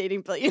pattern of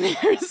dating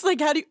billionaires? Like,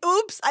 how do you,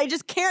 I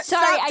just can't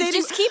stop dating. I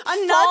just keep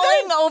another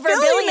falling over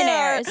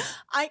billionaire.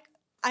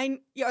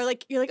 billionaires. You're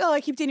like, oh, I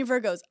keep dating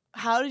Virgos.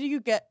 How did you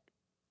get,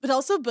 but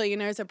also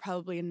billionaires are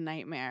probably a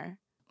nightmare.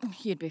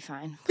 You'd be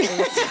fine.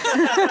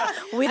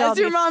 As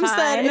your mom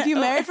said, if you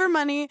marry for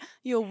money,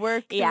 you'll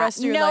work the rest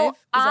of your life.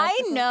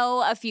 I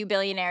know a few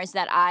billionaires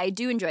that I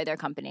do enjoy their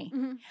company.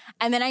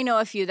 And then I know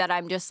a few that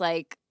I'm just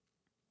like,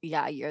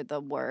 yeah, you're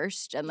the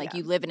worst. And like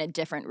you live in a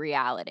different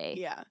reality.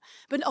 Yeah.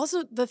 But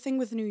also the thing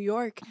with New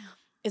York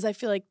is I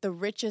feel like the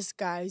richest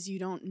guys you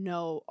don't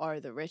know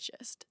are the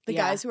richest. The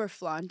guys who are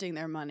flaunting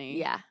their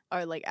money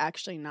are like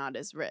actually not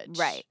as rich.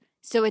 Right.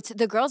 So it's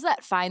the girls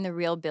that find the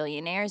real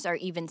billionaires are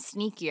even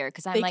sneakier,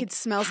 because I'm they like, could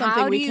smell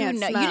something we can't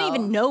smell. You didn't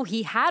even know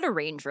he had a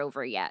Range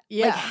Rover yet.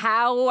 Yeah. Like,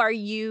 how are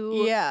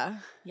you? Yeah.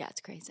 Yeah,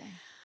 it's crazy.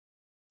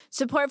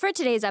 Support for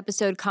today's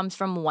episode comes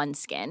from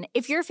OneSkin.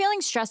 If you're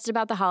feeling stressed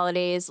about the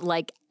holidays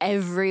like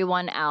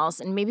everyone else,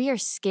 and maybe your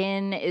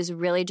skin is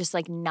really just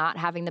like not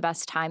having the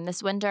best time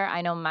this winter,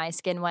 I know my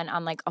skin went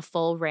on like a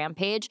full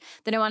rampage,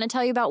 then I want to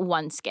tell you about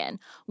OneSkin.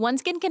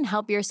 OneSkin can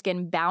help your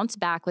skin bounce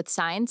back with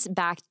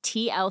science-backed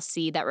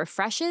TLC that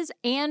refreshes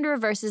and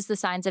reverses the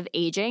signs of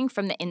aging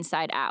from the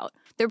inside out.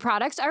 Their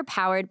products are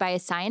powered by a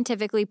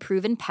scientifically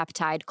proven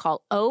peptide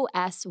called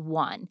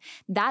OS1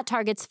 that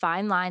targets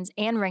fine lines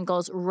and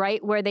wrinkles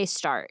right where they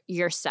start,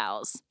 your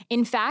cells.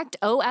 In fact,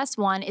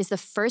 OS1 is the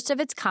first of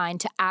its kind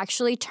to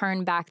actually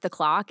turn back the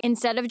clock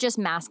instead of just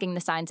masking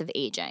the signs of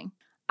aging.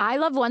 I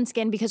love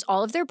OneSkin because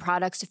all of their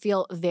products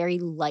feel very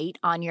light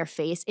on your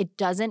face. It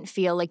doesn't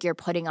feel like you're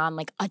putting on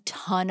like a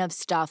ton of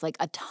stuff, like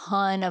a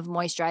ton of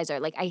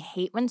moisturizer. Like, I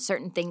hate when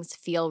certain things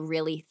feel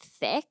really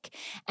thick,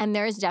 and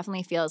theirs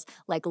definitely feels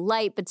like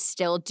light but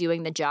still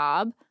doing the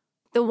job.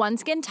 The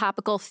OneSkin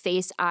topical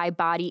face, eye,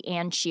 body,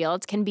 and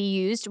shields can be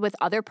used with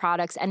other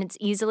products, and it's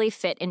easily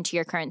fit into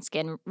your current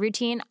skin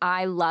routine.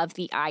 I love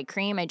the eye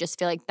cream. I just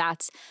feel like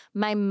that's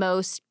my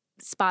most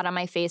spot on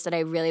my face that I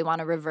really want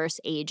to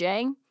reverse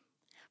aging.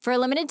 For a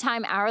limited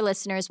time, our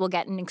listeners will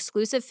get an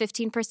exclusive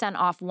 15%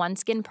 off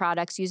OneSkin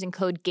products using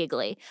code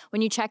GIGGLY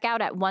when you check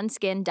out at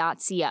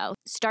oneskin.co.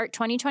 Start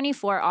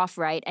 2024 off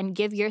right and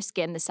give your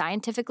skin the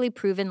scientifically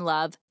proven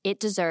love it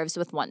deserves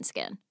with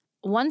OneSkin.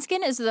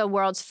 OneSkin is the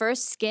world's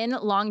first skin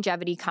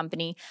longevity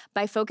company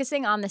by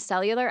focusing on the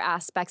cellular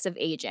aspects of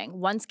aging.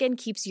 OneSkin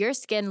keeps your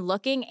skin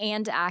looking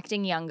and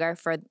acting younger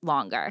for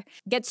longer.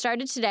 Get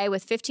started today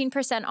with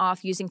 15%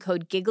 off using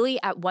code GIGGLY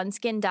at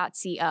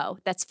oneskin.co.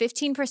 That's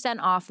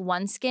 15% off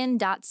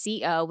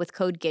oneskin.co with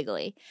code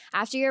GIGGLY.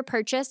 After your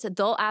purchase,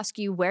 they'll ask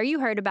you where you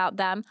heard about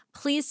them.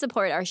 Please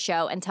support our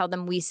show and tell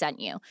them we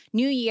sent you.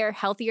 New year,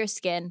 healthier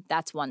skin.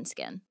 That's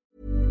OneSkin.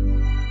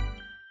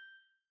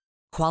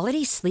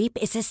 Quality sleep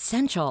is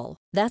essential.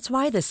 That's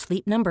why the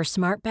Sleep Number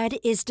Smart Bed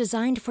is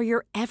designed for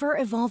your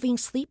ever-evolving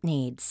sleep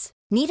needs.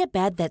 Need a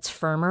bed that's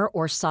firmer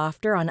or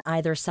softer on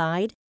either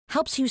side?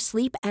 Helps you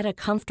sleep at a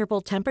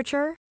comfortable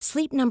temperature?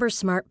 Sleep Number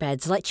Smart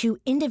Beds let you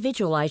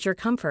individualize your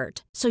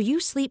comfort so you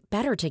sleep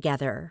better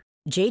together.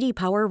 J.D.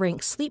 Power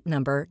ranks Sleep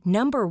Number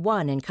number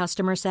 1 in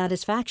customer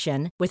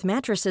satisfaction with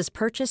mattresses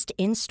purchased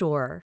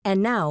in-store.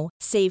 And now,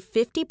 save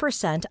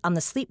 50% on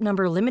the Sleep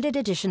Number Limited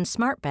Edition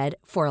Smart Bed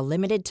for a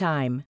limited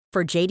time.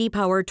 For J.D.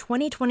 Power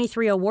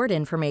 2023 award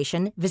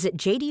information, visit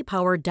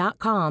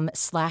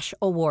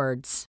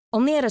jdpower.com/awards.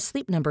 Only at a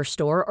Sleep Number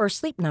store or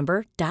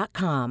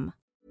sleepnumber.com.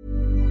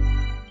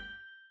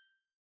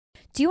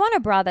 Do you want a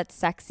bra that's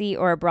sexy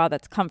or a bra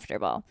that's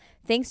comfortable?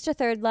 Thanks to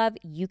Third Love,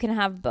 you can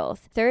have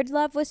both. Third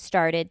Love was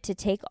started to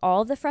take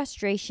all the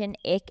frustration,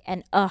 ick,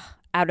 and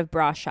out of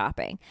bra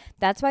shopping.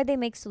 That's why they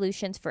make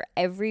solutions for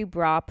every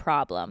bra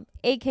problem,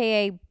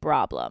 aka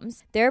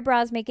problems. Their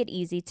bras make it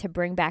easy to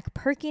bring back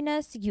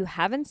perkiness you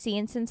haven't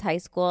seen since high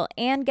school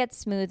and get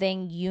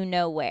smoothing you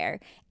know where.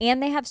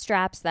 And they have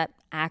straps that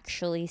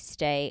actually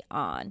stay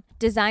on.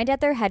 Designed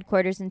at their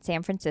headquarters in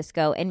San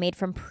Francisco and made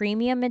from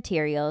premium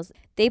materials,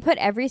 they put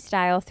every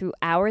style through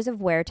hours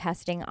of wear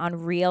testing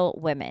on real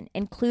women,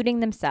 including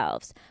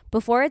themselves,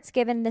 before it's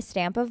given the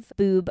stamp of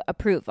boob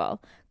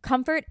approval.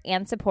 Comfort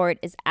and support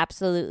is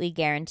absolutely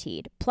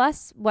guaranteed.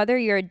 Plus, whether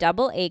you're a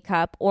double A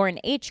cup or an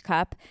H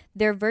cup,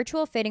 their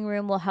virtual fitting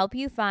room will help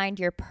you find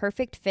your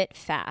perfect fit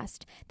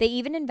fast. They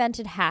even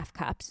invented half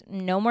cups.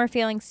 No more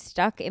feeling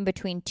stuck in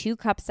between two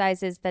cup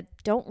sizes that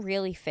don't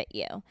really fit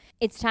you.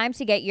 It's time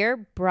to get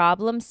your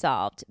problem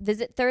solved.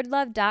 Visit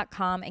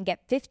thirdlove.com and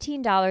get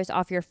 $15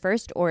 off your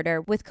first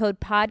order with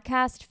code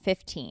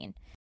PODCAST15.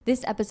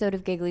 This episode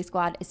of Giggly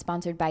Squad is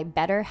sponsored by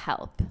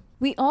BetterHelp.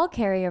 We all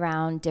carry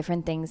around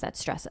different things that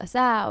stress us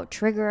out,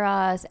 trigger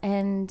us,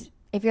 and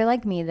if you're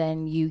like me,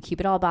 then you keep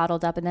it all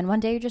bottled up and then one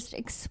day you just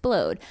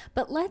explode.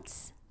 But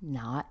let's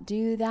not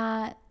do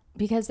that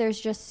because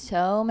there's just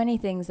so many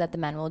things that the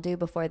men will do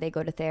before they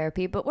go to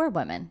therapy, but we're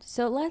women,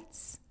 so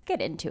let's get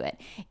into it.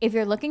 If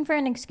you're looking for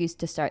an excuse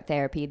to start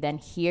therapy, then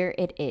here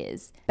it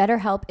is.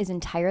 BetterHelp is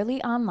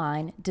entirely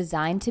online,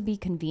 designed to be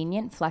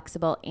convenient,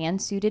 flexible,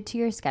 and suited to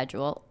your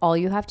schedule. All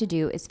you have to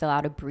do is fill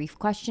out a brief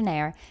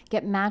questionnaire,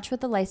 get matched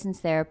with a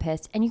licensed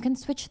therapist, and you can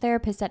switch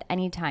therapists at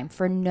any time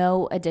for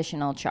no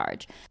additional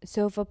charge.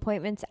 So if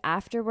appointments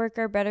after work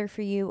are better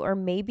for you, or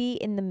maybe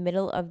in the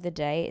middle of the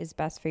day is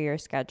best for your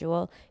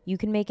schedule, you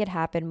can make it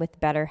happen with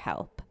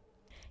BetterHelp.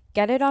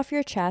 Get it off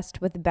your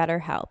chest with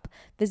BetterHelp.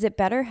 Visit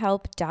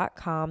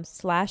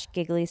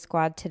betterhelp.com/Giggly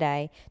Squad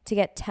today to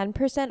get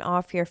 10%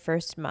 off your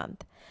first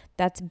month.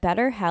 That's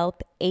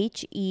BetterHelp,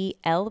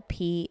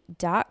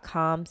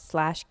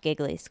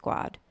 HELP.com/Giggly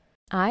Squad.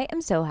 I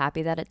am so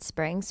happy that it's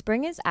spring.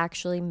 Spring is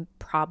actually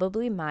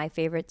probably my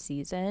favorite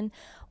season.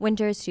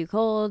 Winter is too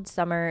cold,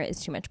 summer is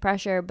too much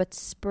pressure, but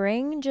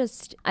spring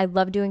I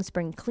love doing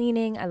spring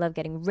cleaning. I love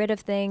getting rid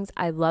of things.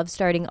 I love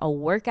starting a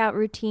workout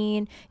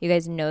routine. You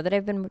guys know that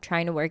I've been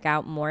trying to work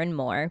out more and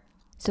more.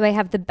 So I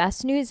have the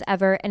best news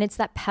ever, and it's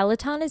that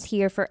Peloton is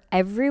here for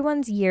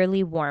everyone's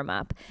yearly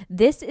warm-up.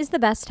 This is the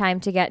best time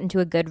to get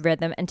into a good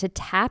rhythm and to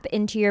tap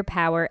into your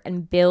power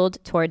and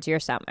build towards your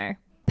summer.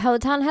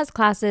 Peloton has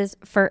classes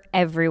for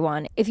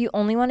everyone. If you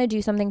only want to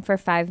do something for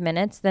 5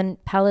 minutes, then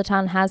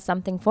Peloton has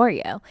something for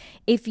you.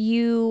 If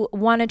you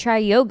want to try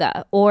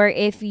yoga or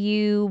if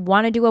you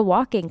want to do a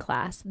walking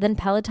class, then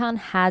Peloton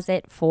has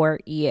it for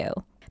you.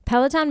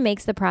 Peloton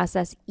makes the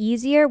process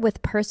easier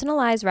with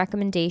personalized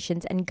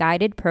recommendations and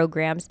guided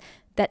programs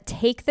that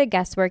take the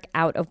guesswork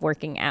out of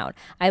working out.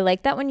 I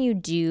like that when you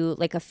do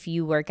like a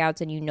few workouts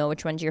and you know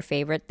which one's your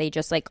favorite, they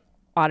just like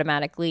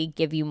automatically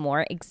give you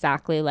more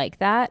exactly like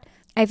that.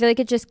 I feel like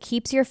it just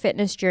keeps your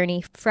fitness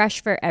journey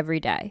fresh for every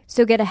day.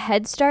 So get a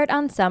head start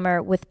on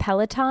summer with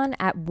Peloton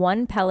at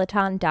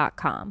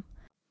onepeloton.com.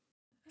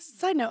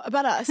 Side note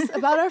about us,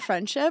 about our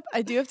friendship,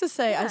 I do have to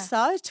say, I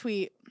saw a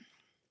tweet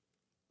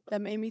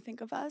that made me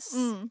think of us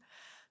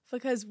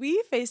because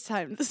we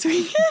FaceTimed this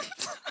weekend.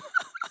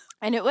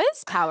 And it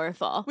was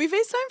powerful. We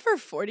FaceTimed for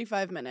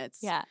 45 minutes.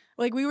 Yeah.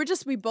 Like we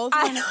both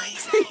I wanted, know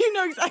exactly. you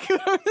know exactly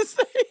what I'm going to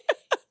say.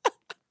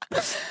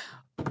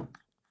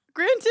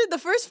 Granted, the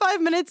first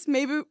 5 minutes,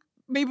 maybe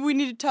we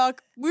need to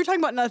talk. We were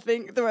talking about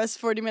nothing the rest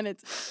 40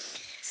 minutes.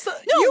 So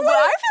I feel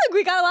like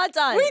we got a lot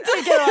done. We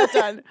did get a lot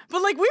done.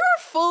 But like we were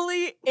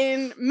fully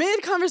in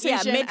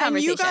mid-conversation. Yeah, mid-conversation.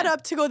 And you got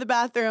up to go to the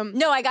bathroom.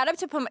 No, I got up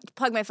to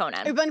plug my phone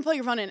in. You went to plug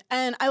your phone in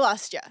and I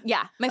lost you.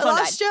 Yeah, my phone died. I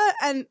lost you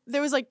and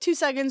there was like 2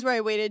 seconds where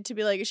I waited to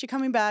be like, is she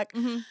coming back?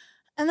 Mm-hmm.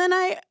 And then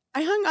I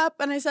hung up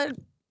and I said,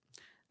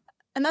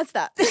 and that's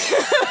that.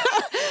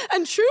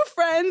 And true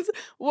friends,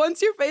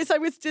 once your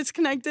FaceTime gets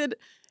disconnected,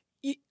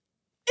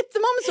 the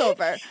moment's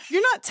over.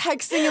 You're not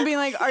texting and being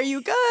like, are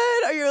you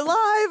good? Are you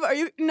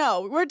alive?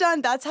 No, we're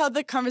done. That's how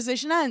the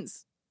conversation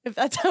ends. If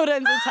that's how it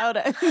ends, it's how it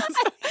ends.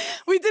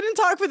 We didn't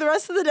talk for the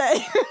rest of the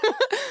day.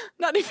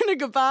 Not even a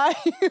goodbye.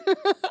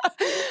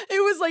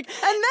 It was like, and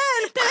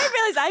then I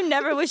realized I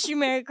never wish you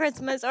Merry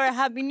Christmas or a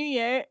Happy New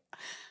Year.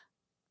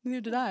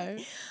 Neither did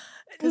I.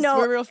 No,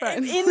 we're real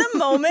friends. In the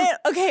moment,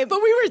 okay.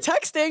 But we were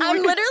texting.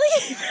 I'm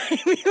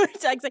literally, we were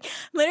texting,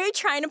 literally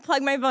trying to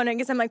plug my phone in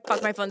because I'm like,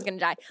 fuck, my phone's going to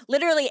die.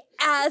 Literally,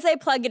 as I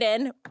plug it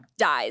in,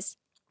 dies.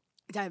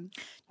 Time.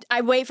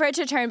 I wait for it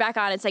to turn back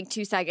on. It's like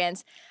 2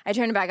 seconds. I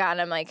turn it back on.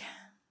 I'm like,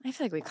 I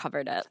feel like we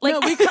covered it. Like, no,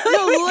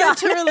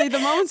 literally, the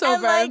moment's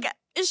over. And like,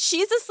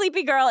 she's a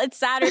sleepy girl. It's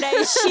Saturday.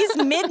 She's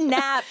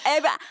mid-nap.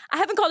 I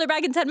haven't called her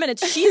back in 10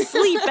 minutes. She's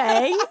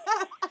sleeping.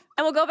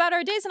 And we'll go about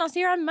our days and I'll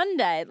see her on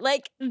Monday.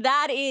 Like,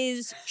 that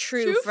is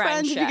true friendship.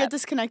 Friends, if you get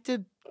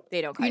disconnected,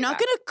 they don't call you're you not back.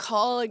 going to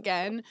call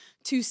again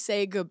to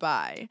say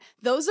goodbye.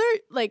 Those are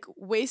like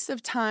waste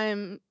of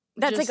time.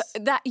 That's like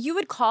that you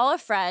would call a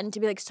friend to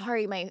be like,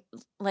 sorry, my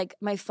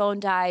phone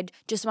died,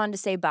 just wanted to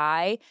say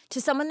bye,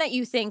 to someone that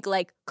you think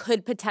like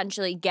could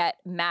potentially get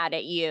mad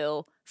at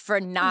you for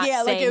not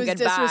saying like it was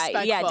goodbye.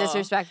 disrespectful. Yeah,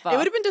 disrespectful. It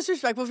would have been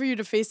disrespectful for you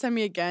to FaceTime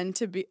me again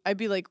I'd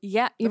be like,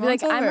 yeah, you'd be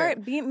like,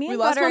 me and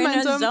lost Butter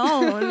momentum. in a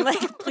zone.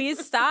 Like,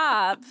 please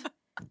stop.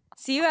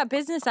 See you at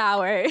business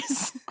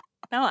hours.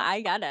 No,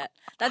 I got it.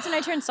 That's when I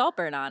turned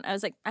Saltburn on. I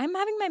was like, I'm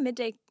having my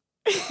midday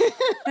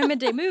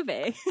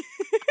movie.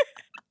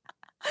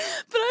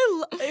 But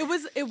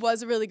it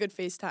was a really good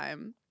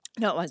FaceTime.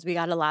 No, it was. We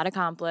got a lot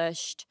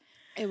accomplished.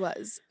 It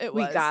was.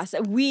 We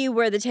gossiped. We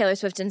were the Taylor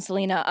Swift and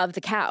Selena of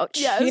the couch.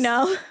 Yes. You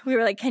know? We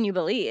were like, can you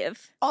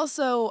believe?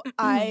 Also,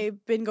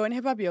 I've been going to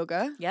hip hop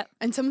yoga. Yep.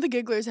 And some of the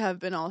gigglers have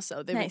been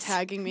also. They've Nice. been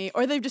tagging me,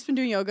 or they've just been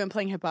doing yoga and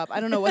playing hip hop.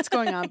 I don't know what's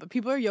going on, but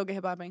people are yoga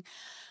hip hopping.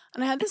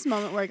 And I had this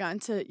moment where I got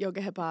into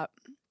yoga hip hop.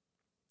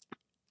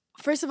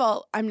 First of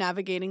all, I'm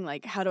navigating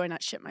like, how do I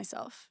not shit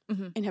myself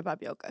in hip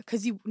hop yoga?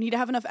 Because you need to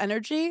have enough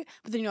energy,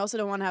 but then you also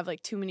don't want to have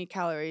like too many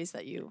calories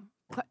that you.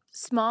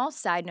 Small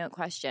side note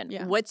question.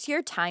 Yeah. What's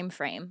your time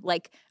frame?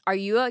 Like, are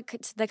you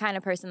the kind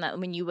of person that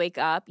when you wake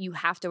up, you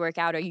have to work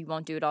out or you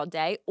won't do it all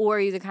day? Or are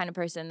you the kind of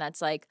person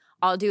that's like,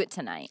 I'll do it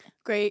tonight?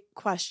 Great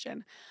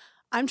question.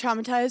 I'm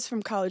traumatized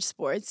from college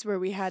sports where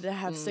we had to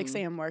have 6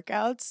 a.m.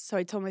 workouts. So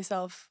I told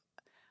myself,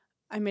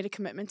 I made a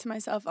commitment to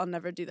myself. I'll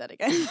never do that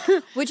again.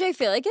 Which I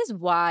feel like is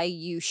why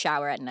you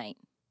shower at night.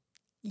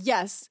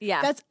 Yes.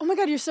 Yeah. That's, oh my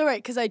God, you're so right.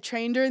 Because I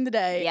train during the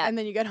day and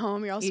then you get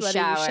home, you're all sweaty,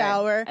 you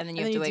shower. And then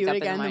you have to do wake it up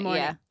again in the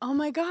morning. Yeah. Oh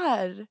my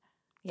God. Yeah.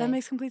 That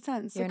makes complete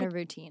sense. You're in a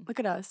routine. Look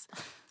at us.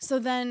 So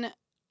then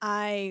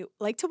I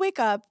like to wake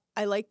up.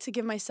 I like to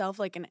give myself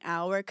like an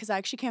hour because I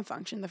actually can't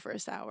function the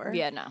first hour.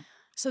 Yeah, no.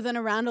 So then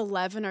around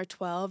 11 or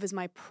 12 is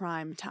my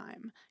prime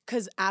time.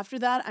 Because after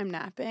that, I'm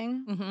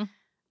napping. Mm-hmm.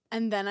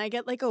 And then I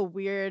get like a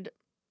weird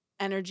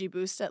energy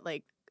boost at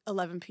like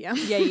 11 p.m.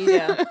 Yeah, you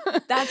do.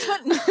 That's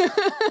what...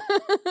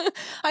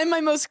 I'm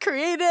my most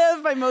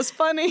creative, my most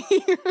funny.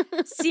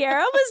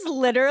 Sierra was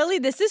literally,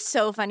 this is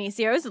so funny.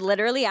 Sierra was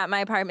literally at my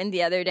apartment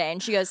the other day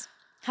and she goes,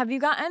 have you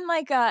gotten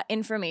like a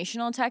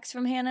informational text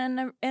from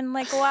Hannah in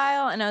like a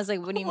while? And I was like,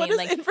 what do you mean?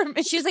 Like,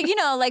 she was like, you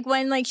know, like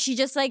when like she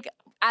just like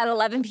at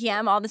 11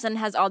 p.m. all of a sudden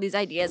has all these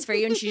ideas for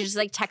you and she just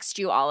like texts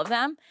you all of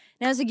them.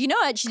 And I was like, you know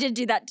what? She did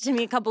do that to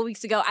me a couple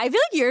weeks ago. I feel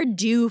like you're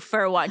due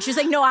for one. She's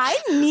like, no, I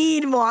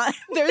need one.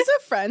 There's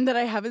a friend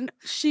that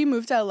she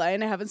moved to LA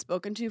and I haven't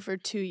spoken to for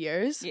 2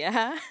 years.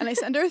 Yeah. And I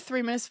sent her a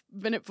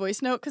 3-minute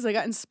voice note because I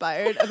got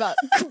inspired about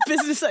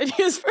business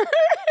ideas for her.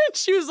 And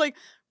she was like,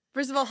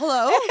 first of all,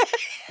 hello.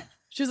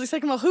 She was like,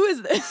 second of all, who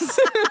is this?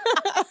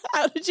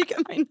 How did you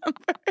get my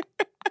number?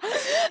 And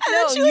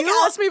then she like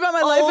asked me about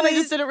my life and I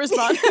just didn't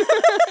respond.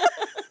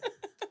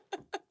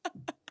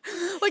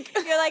 Like,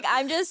 you're like,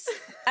 I'm just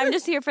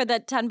here for the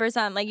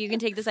 10%. Like, you can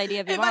take this idea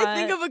if you want. If I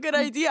think of a good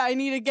idea, I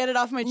need to get it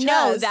off my chest.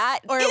 No, that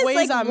or is it weighs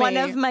like on one me.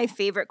 of my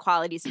favorite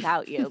qualities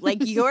about you. Like,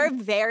 you're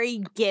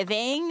very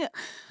giving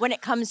when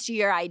it comes to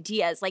your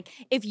ideas. Like,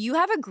 if you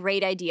have a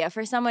great idea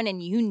for someone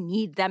and you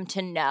need them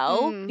to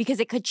know because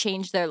it could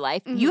change their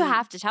life, you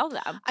have to tell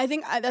them. I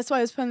think that's why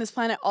I was put on this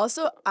planet.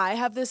 Also, I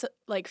have this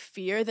like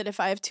fear that if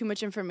I have too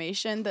much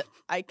information that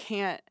I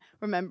can't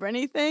remember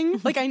anything.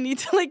 Like I need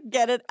to like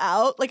get it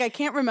out. Like I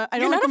can't remember. I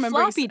don't You're not remember.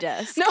 a floppy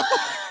disk. No.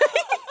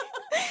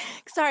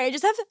 Sorry, I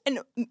just have an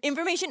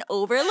information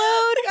overload.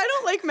 Like I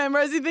don't like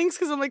memorizing things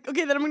because I'm like,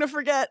 okay, then I'm gonna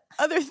forget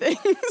other things.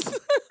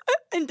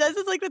 And Des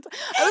is like, I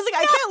was like,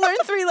 I can't learn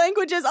 3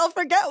 languages. I'll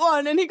forget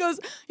one. And he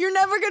goes, you're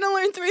never gonna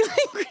learn 3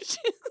 languages.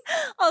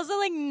 Also,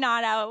 like,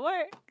 not how it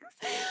works.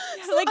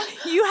 So, like,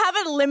 you have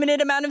a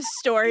limited amount of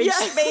storage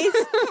space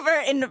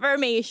for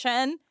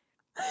information.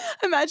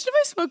 Imagine if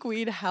I smoke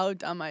weed, how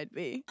dumb I'd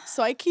be.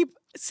 So I keep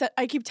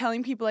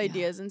telling people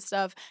ideas and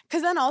stuff.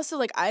 Because then also,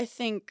 like, I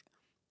think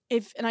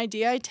if an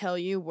idea I tell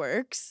you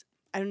works,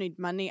 I don't need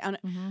money.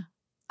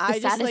 I The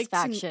just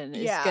satisfaction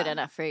is good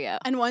enough for you.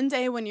 And one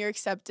day when you're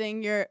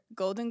accepting your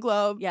Golden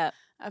Globe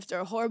after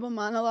a horrible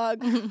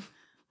monologue,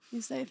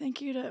 you say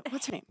thank you to,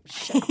 what's her name?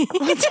 Shit.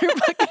 What's her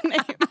fucking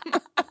name?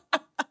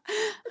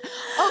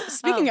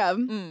 Speaking of,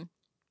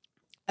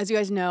 as you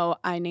guys know,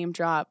 I name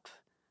drop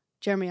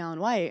Jeremy Allen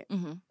White.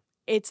 Mm-hmm.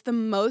 It's the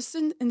most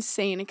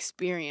insane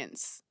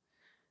experience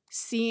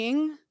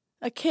seeing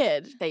a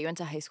kid That you went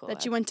to high school that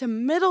with. you went to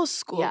middle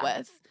school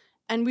with.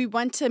 And we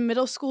went to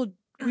middle school,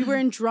 we were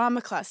in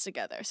drama class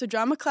together. So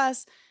drama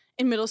class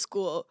in middle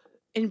school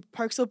in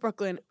Parksville,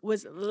 Brooklyn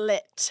was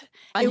lit.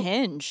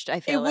 Unhinged, I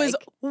feel like. It was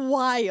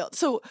wild.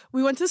 So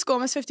we went to School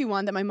Almost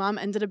 51 that my mom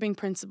ended up being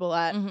principal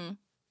at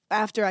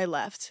after I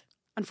left,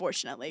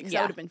 unfortunately, because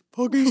I would have been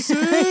fucking sick.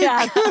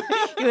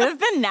 You would have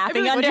been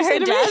napping under her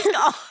desk.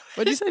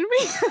 What'd you say to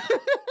me?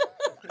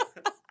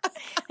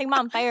 Like,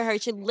 Mom, fire her.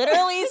 She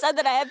literally said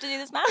that I have to do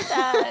this math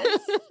test.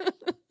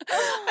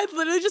 I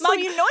literally just Mom,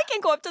 you know I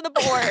can't go up to the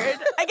board.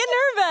 I get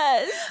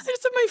nervous. I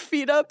just had my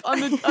feet up on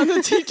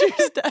the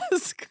teacher's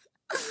desk.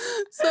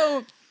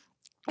 So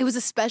it was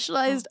a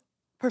specialized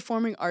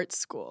performing arts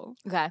school.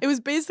 Okay. It was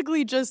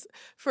basically just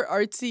for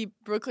artsy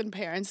Brooklyn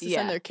parents to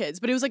send their kids.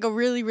 But it was like a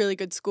really, really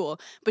good school.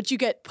 But you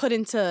get put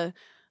into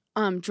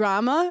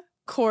drama,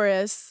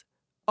 chorus,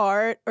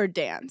 art, or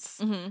dance.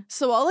 Mm-hmm.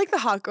 So all like the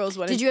hot girls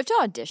went. Did you have to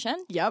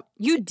audition? Yep.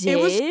 You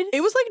did?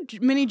 It was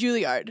like mini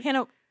Juilliard.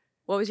 Hannah,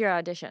 what was your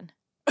audition?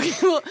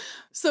 Well,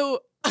 so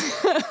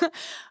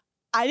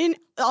I didn't.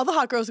 All the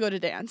hot girls go to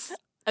dance.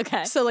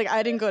 Okay. So like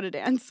I didn't go to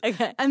dance.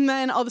 Okay. And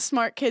then all the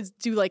smart kids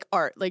do like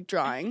art, like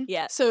drawing.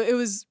 Yeah. So it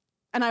was,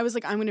 and I was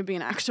like, I'm going to be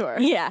an actor.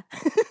 Yeah.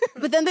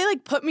 But then they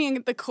like put me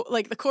in the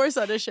chorus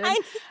audition,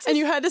 and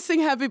you had to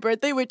sing Happy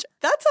Birthday, which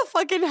that's a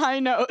fucking high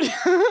note.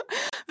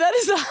 That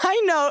is a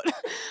high note,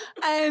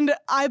 and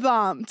I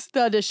bombed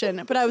the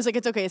audition. But I was like,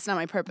 it's okay, it's not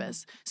my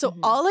purpose. So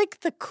all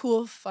like the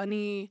cool,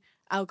 funny,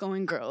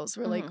 outgoing girls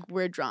were like,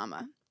 we're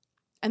drama,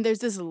 and there's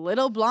this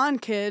little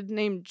blonde kid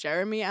named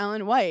Jeremy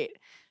Allen White.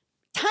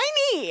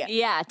 Tiny.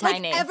 Yeah,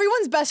 tiny. Like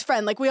everyone's best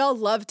friend. Like we all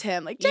loved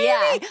him. Like Jeremy.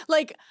 Yeah.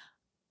 Like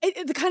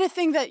the kind of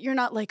thing that you're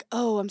not like,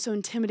 oh, I'm so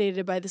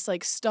intimidated by this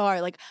like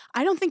star. Like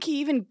I don't think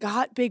he even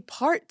got big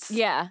parts.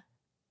 Yeah.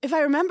 If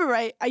I remember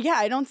right,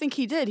 I don't think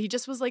he did. He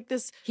just was like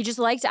this. He just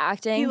liked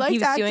acting. He liked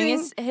was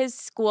doing his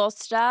school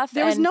stuff.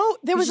 There was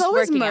just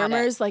always working at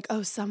murmurs like,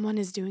 oh, someone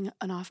is doing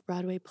an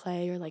off-Broadway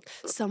play, or like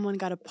someone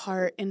got a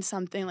part in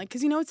something, like,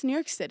 because it's New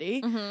York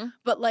City.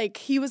 But like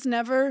he was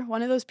never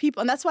one of those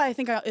people. And that's why I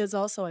think I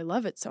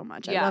love it so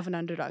much. I love an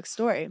underdog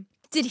story.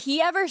 Did he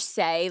ever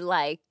say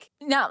like,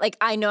 not like,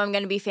 I know I'm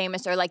going to be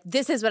famous, or like,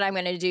 this is what I'm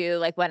going to do?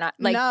 Like when I,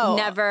 like No.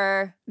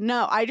 never.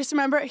 No, I just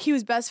remember he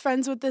was best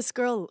friends with this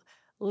girl,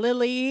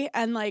 Lily,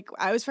 and like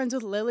I was friends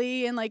with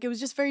Lily, and like it was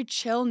just very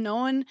chill.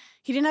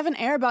 He didn't have an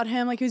air about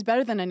him. Like he was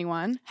better than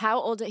anyone. How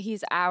old?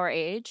 He's our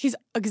age. He's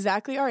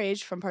exactly our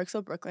age, from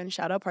Parksville, Brooklyn.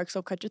 Shout out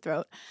Parksville, cut your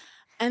throat.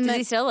 And Does then,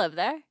 he still live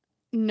there?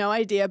 No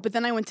idea. But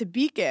then I went to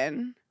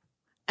Beacon,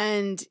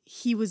 and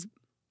he was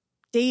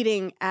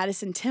dating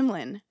Addison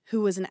Timlin,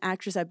 who was an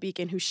actress at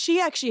Beacon, who she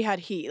actually had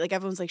heat. Like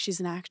everyone's like, she's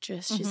an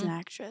actress. She's an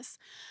actress.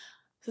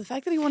 So the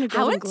fact that he won a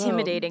Golden Globe. How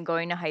intimidating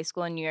going to high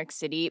school in New York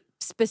City,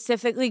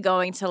 specifically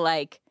going to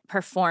like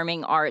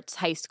performing arts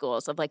high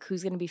schools, of like,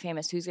 who's going to be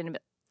famous, who's going to be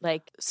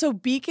like. So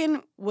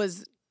Beacon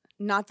was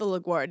not the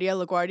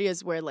LaGuardia. LaGuardia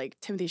is where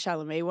like Timothée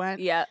Chalamet went.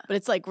 Yeah. But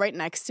it's like right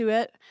next to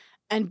it.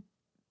 And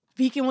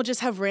Beacon will just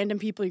have random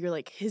people. You're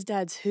like, his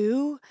dad's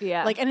who?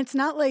 Yeah. Like, and it's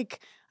not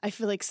like, I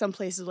feel like some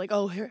places like,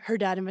 oh, her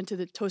dad invented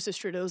the toaster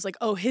strudel. It was like,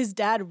 oh, his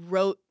dad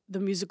wrote the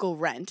musical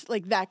Rent.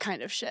 Like that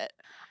kind of shit.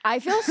 I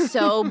feel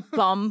so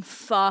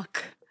bumfuck.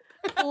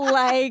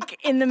 Like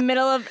in the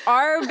middle of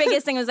our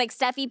biggest thing was like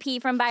Steffi P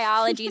from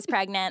Biology is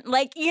pregnant.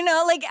 Like,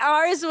 like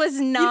ours was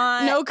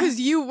not. No, because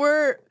you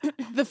were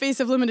the face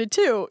of Limited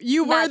too.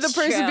 You were That's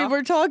the person true. people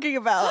were talking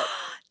about.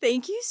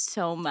 Thank you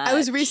so much.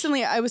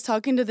 I was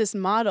talking to this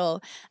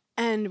model,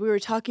 and we were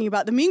talking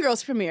about the Mean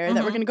Girls premiere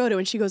that we're going to go to.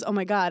 And she goes, oh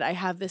my God, I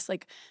have this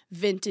like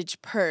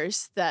vintage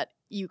purse that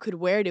you could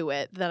wear to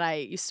it that I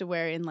used to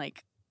wear in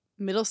like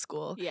middle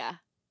school. Yeah.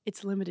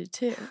 It's limited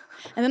too.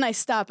 And then I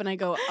stop and I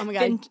go, oh my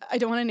God, I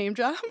don't want to name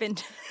drop.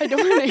 I don't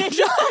want to name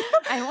drop.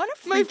 I want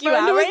to My freak you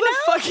friend out was right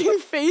the now. fucking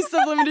face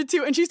of Limited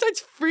too. And she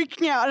starts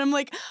freaking out. And I'm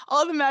like,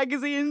 all the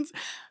magazines.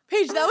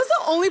 Paige, that was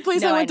the only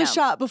place I went to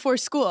shop before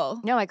school.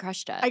 No, I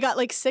crushed it. I got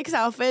like 6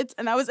 outfits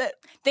and that was it.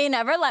 They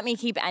never let me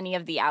keep any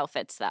of the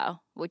outfits though,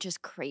 which is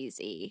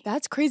crazy.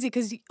 That's crazy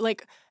because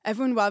like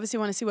everyone will obviously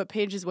want to see what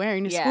Paige is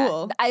wearing to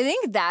school. I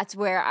think that's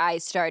where I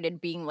started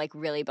being like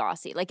really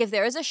bossy. Like if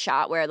there was a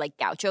shot where like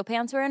gaucho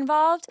pants were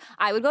involved,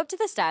 I would go up to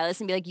the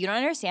stylist and be like, you don't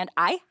understand.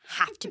 I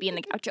have to be in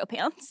the gaucho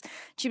pants.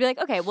 She'd be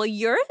like, okay, well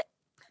you're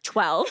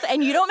 12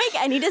 and you don't make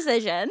any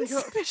decisions.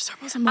 Paige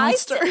Sarpo's a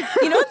monster.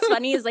 You know what's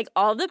funny is like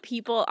all the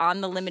people on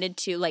the Limited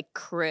 2 like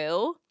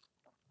crew,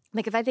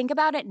 like if I think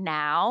about it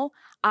now,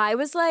 I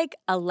was like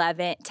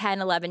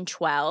 10, 11,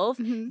 12.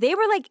 Mhm. They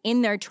were like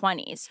in their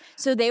 20s.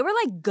 So they were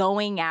like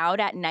going out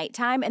at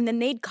nighttime and then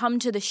they'd come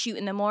to the shoot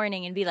in the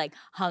morning and be like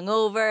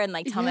hungover and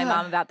like tell my Yeah.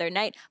 mom about their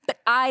night. But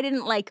I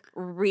didn't like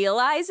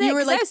realize it You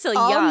were because like, I was still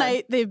all young.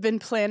 night they've been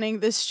planning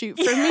this shoot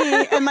for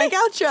me and my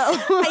gaucho.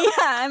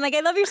 Yeah, I'm like, I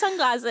love your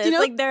sunglasses. You know,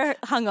 like they're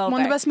hungover.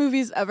 One of the best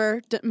movies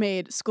ever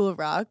made, School of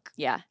Rock.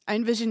 Yeah. I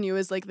envision you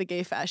as like the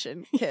gay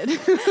fashion kid.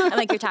 I'm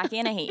like, you're tacky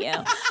and I hate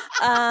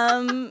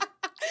you.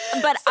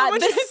 But Someone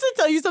tries to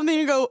tell you something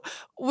and go,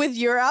 with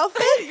your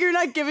outfit, you're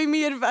not giving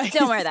me advice.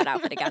 don't wear that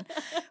outfit again.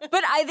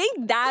 But I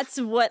think that's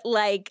what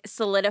like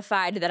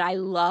solidified that I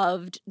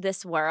loved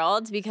this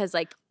world because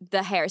like the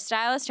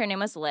hairstylist, her name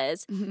was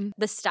Liz. Mhm.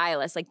 The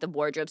stylist, like the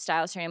wardrobe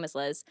stylist, her name was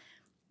Liz.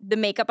 The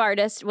makeup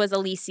artist was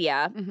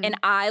Alicia. Mhm. And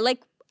I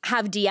like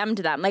have DM'd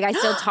them. Like I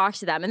still talk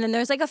to them. And then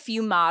there's like a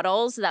few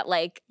models that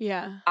like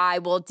Yeah. I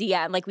will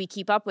DM. Like we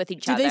keep up with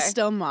each Do other. they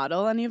still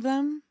model any of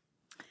them?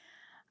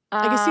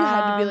 I guess you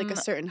had to be like a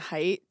Um, certain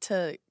height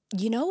to.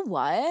 You know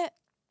what?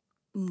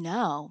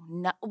 No.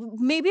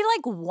 Maybe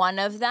like one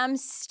of them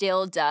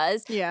still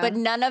does. Yeah. But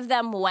none of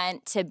them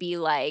went to be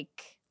like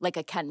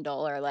a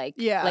Kendall or like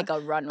Yeah. like a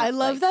runway. I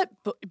love that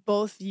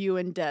both you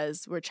and Des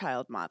were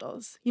child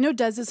models. You know,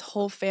 Dez's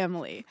whole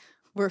family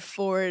were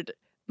Ford.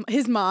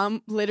 His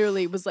mom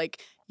literally was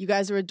like, "You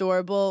guys are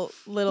adorable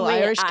little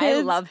Irish kids."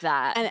 I love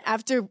that. And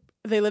after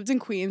they lived in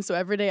Queens, so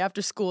every day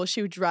after school,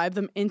 she would drive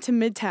them into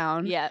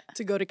Midtown yeah.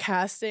 to go to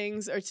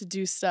castings or to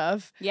do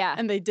stuff. Yeah.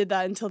 And they did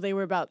that until they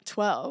were about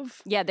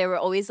 12. Yeah, they were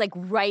always like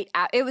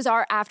it was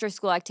our after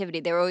school activity.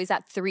 They were always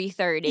at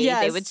 3:30. They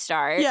Yes. would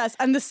start. Yes,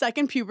 and the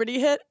second puberty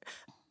hit,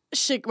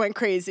 shit went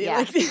crazy. Yeah.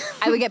 Like,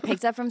 I would get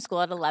picked up from school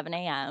at 11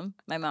 a.m.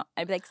 My mom,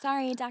 I'd be like,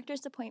 sorry,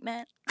 doctor's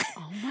appointment.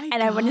 oh my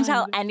And I wouldn't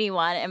tell God.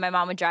 anyone. And my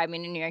mom would drive me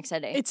to New York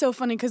City. It's so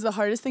funny because the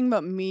hardest thing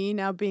about me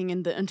now being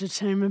in the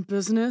entertainment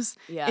business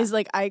yeah. is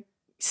like I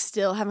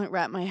still haven't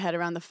wrapped my head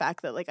around the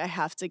fact that like I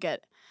have to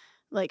get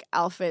like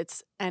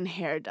outfits and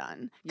hair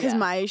done because Yeah.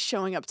 my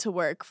showing up to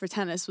work for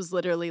tennis was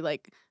literally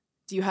like,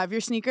 do you have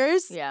your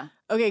sneakers? yeah.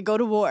 Okay, go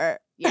to war.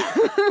 Yeah.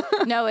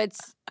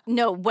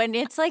 No, when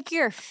it's like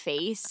your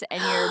face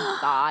and your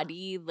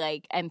body,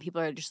 like, and people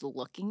are just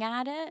looking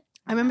at it.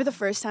 I remember the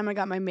first time I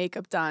got my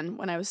makeup done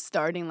when I was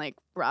starting like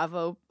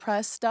Bravo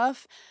press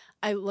stuff.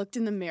 I looked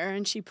in the mirror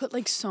and she put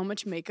like so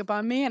much makeup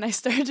on me and I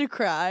started to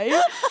cry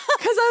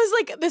because I was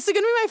like, this is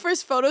going to be my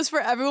first photos for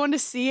everyone to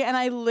see. And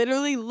I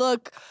literally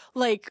look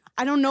like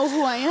I don't know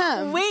who I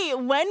am. Wait,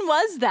 when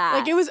was that?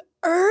 Like it was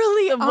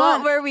early on.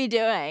 What were we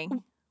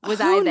doing? Was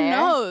Who I there?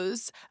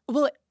 knows?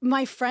 Well,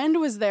 my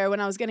friend was there when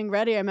I was getting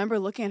ready. I remember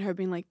looking at her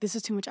being like, this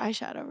is too much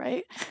eyeshadow,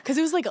 right? Because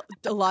it was like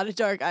a lot of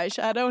dark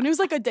eyeshadow and it was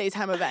like a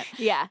daytime event.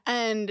 Yeah.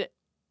 And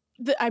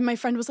my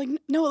friend was like,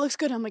 no, it looks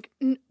good. I'm like,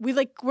 we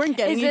like weren't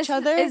getting each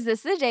other. Is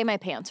this the day my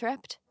pants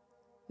ripped?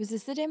 Was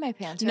this the day my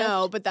pants ripped?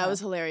 No, but that Oh. was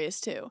hilarious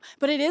too.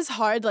 But it is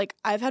hard. Like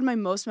I've had my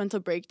most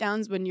mental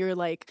breakdowns when you're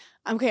like,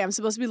 okay, I'm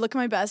supposed to be looking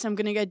my best. I'm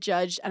gonna get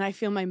judged, and I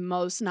feel my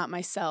most not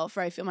myself,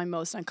 or I feel my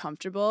most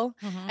uncomfortable.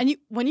 Mhm. And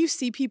when you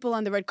see people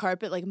on the red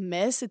carpet like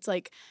miss, it's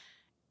like,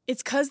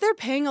 it's because they're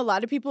paying a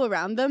lot of people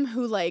around them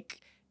who like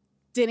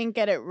didn't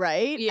get it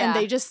right, Yeah. and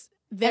they just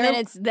And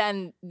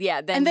then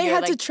and they you're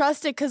had to like,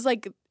 trust it because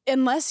like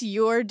unless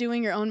you're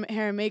doing your own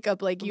hair and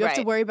makeup, like you have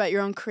to Right. worry about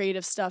your own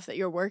creative stuff that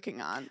you're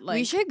working on. Like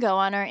we should go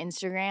on our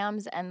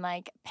Instagrams and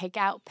like pick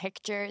out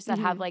pictures that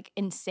have Mhm. like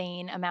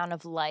insane amount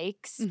of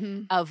likes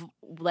Mhm. of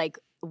like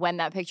when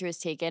that picture was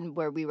taken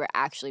where we were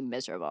actually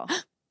miserable.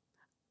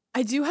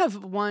 I do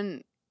have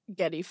one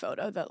Getty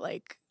photo that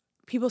like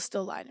people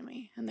still lie to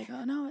me and they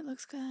go, no, it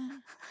looks good.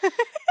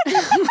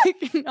 I'm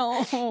like,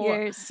 no.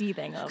 You're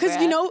seething over Because,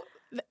 it. you know,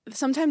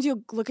 sometimes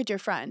you'll look at your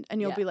friend and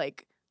you'll Yeah. be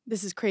like,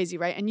 this is crazy,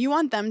 right? And you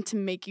want them to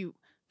make you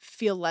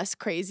feel less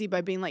crazy by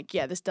being like,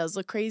 yeah, this does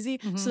look crazy,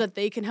 Mhm. so that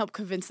they can help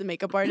convince the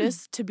makeup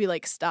artist to be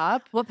like,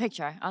 stop. What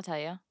picture? I'll tell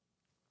you.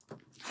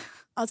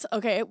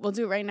 Okay, we'll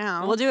do it right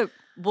now. We'll do it.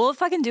 We'll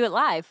fucking do it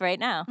live right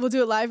now. We'll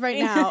do it live right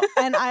now.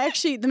 And I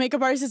actually, the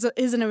makeup artist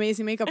is an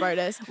amazing makeup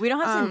artist. We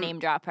don't have to Um, name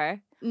drop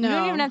her. No. You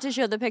don't even have to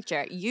show the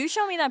picture. You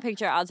show me that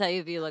picture, I'll tell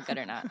you if you look good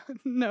or not.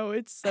 No,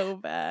 it's so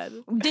bad.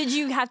 Did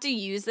you have to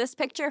use this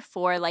picture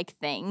for like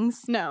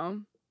things?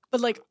 No.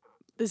 But like,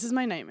 this is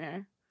my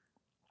nightmare.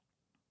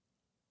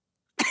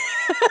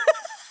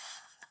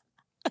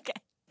 Okay.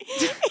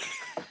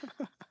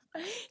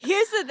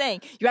 Here's the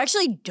thing. You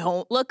actually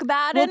don't look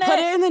bad We'll in put it.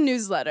 it in the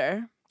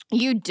newsletter.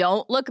 You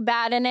don't look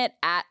bad in it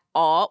at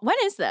all. When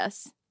is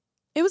this?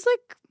 It was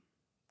like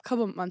a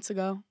couple months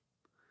ago.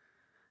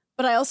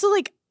 But I also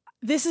like,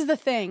 this is the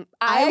thing.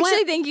 I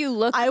actually think you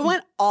look. I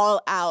went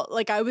all out.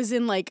 Like I was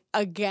in like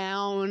a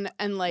gown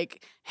and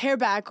like hair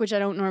back, which I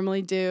don't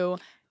normally do.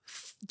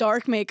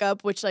 Dark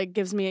makeup, which like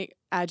gives me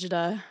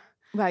agita.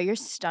 Wow, you're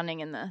stunning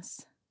in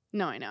this.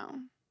 No, I know.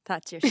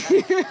 That's your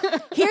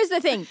stuff. Here's the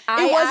thing.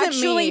 I wasn't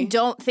actually me.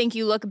 don't think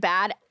you look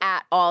bad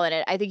at all in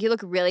it. I think you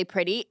look really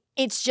pretty.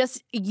 It's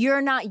just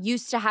you're not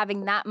used to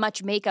having that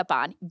much makeup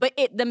on. But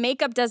the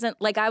makeup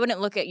doesn't, like, I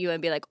wouldn't look at you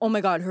and be like, oh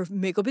my God, her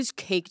makeup is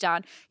caked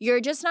on. You're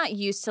just not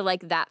used to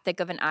like that thick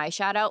of an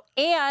eyeshadow.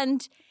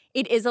 And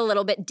it is a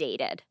little bit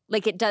dated.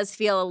 Like it does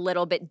feel a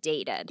little bit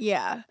dated.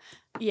 Yeah.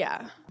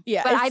 Yeah.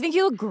 But I think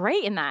you look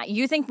great in that.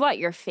 You think what?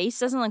 Your face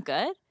doesn't look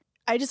good?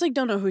 I just like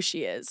don't know who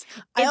she is.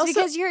 It's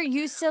because you're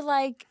used to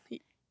like,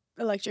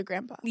 Electric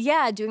Grandpa.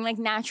 yeah, doing like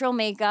natural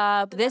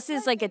makeup. This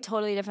is like a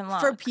totally different look.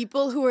 For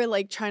people who are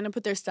like trying to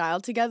put their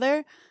style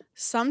together,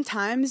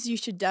 sometimes you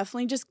should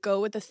definitely just go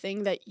with the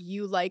thing that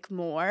you like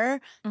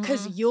more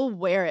because you'll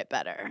wear it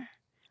better.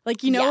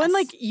 Like, you know, when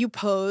like you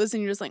pose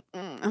and you're just like,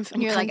 I'm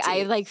feeling you're like,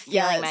 I like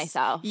feeling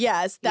myself.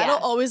 Yes, that'll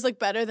always look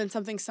better than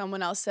something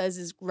someone else says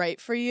is right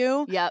for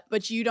you. Yep.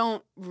 But you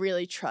don't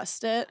really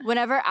trust it.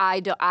 Whenever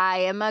I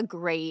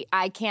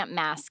can't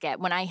mask it.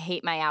 When I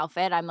hate my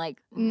outfit, I'm like,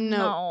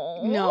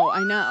 No,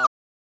 I know.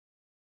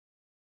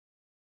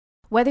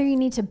 Whether you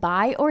need to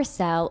buy or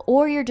sell,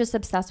 or you're just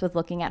obsessed with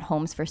looking at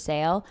homes for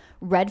sale,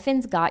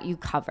 Redfin's got you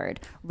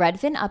covered.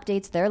 Redfin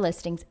updates their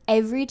listings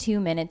every 2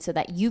 minutes so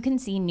that you can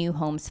see new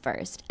homes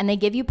first. And they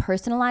give you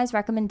personalized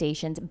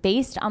recommendations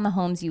based on the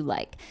homes you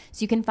like.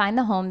 So you can find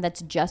the home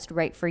that's just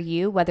right for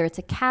you, whether it's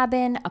a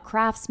cabin, a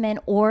craftsman,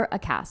 or a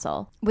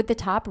castle. With the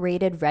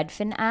top-rated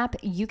Redfin app,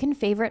 you can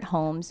favorite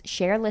homes,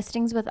 share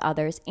listings with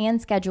others,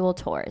 and schedule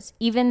tours,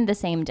 even the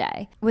same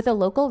day. With a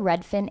local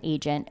Redfin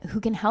agent who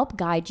can help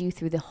guide you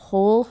through the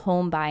whole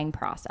home buying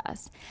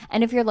process.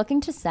 And if you're looking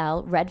to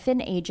sell,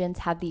 Redfin agents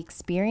have the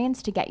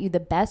experience to get you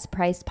the best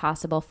price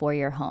possible for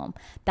your home.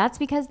 That's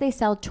because they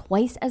sell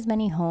twice as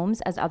many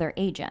homes as other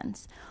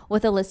agents.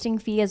 With a listing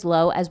fee as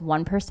low as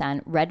 1%,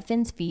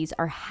 Redfin's fees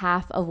are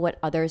half of what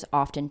others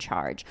often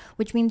charge,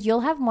 which means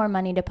you'll have more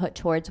money to put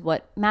towards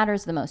what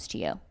matters the most to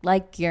you,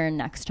 like your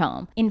next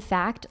home. In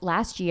fact,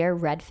 last year,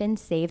 Redfin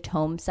saved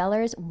home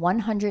sellers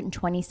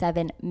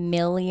 $127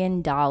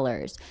 million.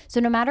 So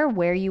no matter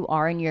where you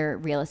are in your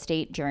real estate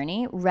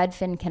journey,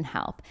 Redfin can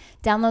help.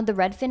 Download the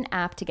Redfin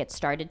app to get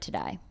started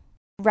today.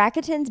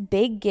 Rakuten's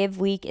Big Give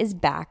Week is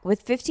back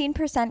with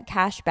 15%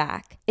 cash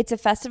back. It's a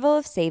festival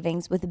of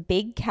savings with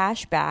big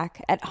cash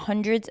back at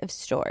hundreds of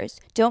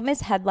stores. Don't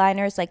miss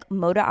headliners like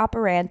Moda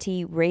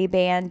Operandi,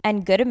 Ray-Ban,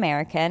 and Good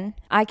American.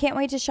 I can't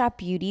wait to shop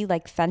beauty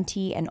like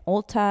Fenty and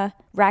Ulta.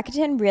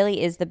 Rakuten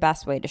really is the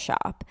best way to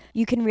shop.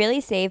 You can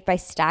really save by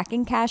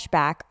stacking cash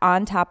back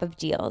on top of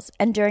deals.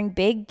 And during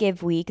Big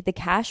Give Week, the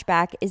cash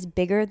back is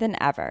bigger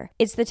than ever.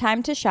 It's the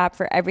time to shop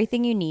for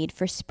everything you need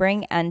for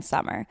spring and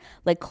summer,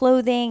 like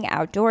clothing,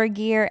 outdoor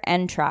gear,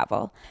 and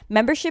travel.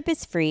 Membership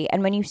is free,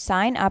 and when you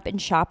sign up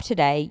and shop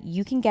today,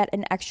 you can get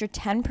an extra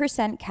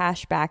 10%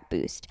 cash back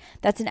boost.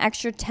 That's an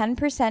extra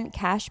 10%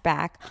 cash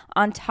back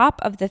on top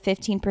of the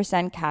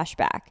 15% cash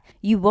back.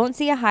 You won't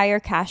see a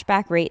higher cash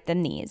back rate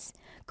than these.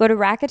 Go to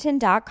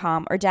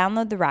Rakuten.com or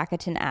download the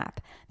Rakuten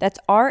app. That's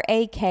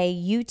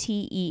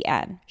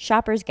RAKUTEN.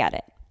 Shoppers get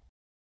it.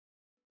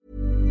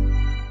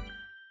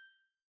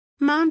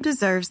 Mom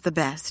deserves the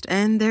best,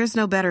 and there's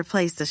no better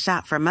place to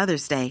shop for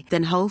Mother's Day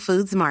than Whole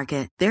Foods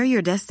Market. They're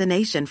your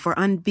destination for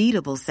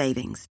unbeatable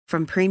savings,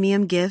 from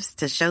premium gifts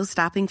to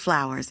show-stopping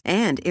flowers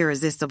and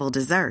irresistible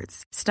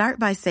desserts. Start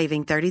by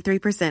saving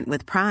 33%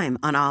 with Prime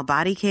on all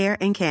body care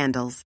and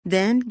candles.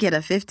 Then get a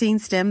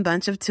 15-stem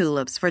bunch of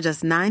tulips for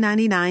just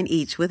 $9.99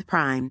 each with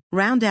Prime.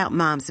 Round out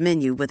Mom's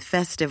menu with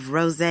festive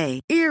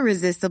rosé,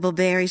 irresistible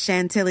berry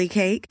chantilly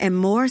cake, and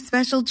more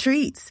special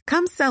treats.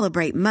 Come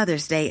celebrate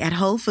Mother's Day at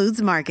Whole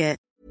Foods Market.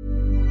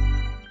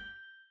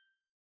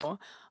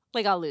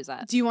 Like, I'll lose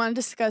that. Do you want to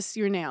discuss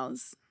your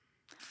nails?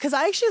 Because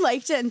I actually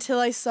liked it until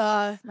I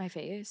saw My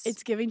face.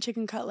 it's giving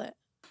chicken cutlet.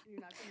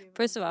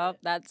 First of all,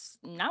 that's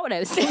not what I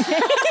was thinking.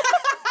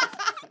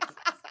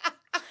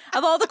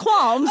 Of all the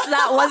qualms,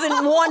 that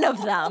wasn't one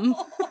of them.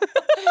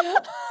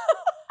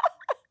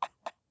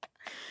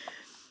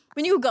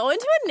 When you go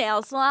into a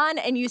nail salon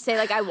and you say,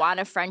 like, I want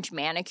a French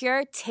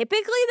manicure,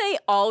 typically they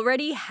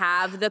already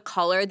have the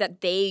color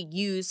that they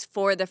use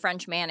for the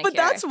French manicure. But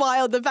that's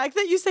wild. The fact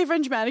that you say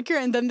French manicure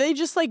and then they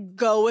just like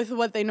go with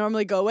what they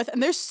normally go with.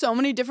 And there's so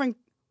many different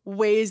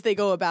ways they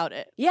go about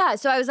it. Yeah,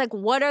 so I was like,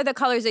 what are the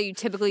colors that you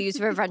typically use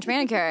for a French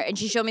manicure? And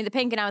she showed me the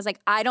pink, and I was like,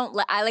 I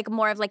like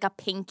more of like a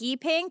pinky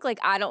pink. Like,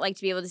 I don't like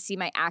to be able to see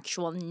my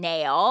actual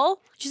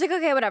nail. She's like,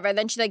 okay, whatever.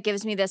 Then she like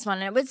gives me this one,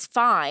 and it was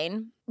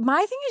fine. My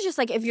thing is just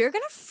like, if you're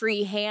gonna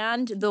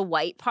freehand the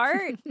white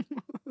part,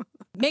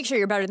 make sure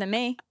you're better than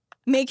me.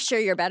 Make sure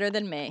you're better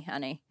than me,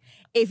 honey.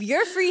 If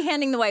you're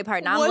freehanding the white part,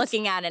 and I'm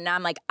looking at it, and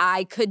I'm like,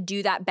 I could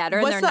do that better.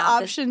 What's and the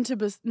option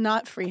to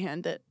not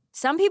freehand it?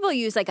 Some people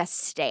use like a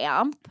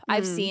stamp.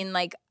 I've seen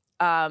like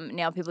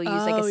nail people use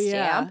like a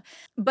stamp.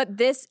 But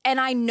this, and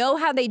I know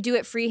how they do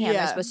it freehand.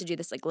 They're supposed to do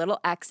this like little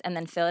X and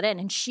then fill it in.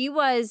 And she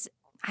was,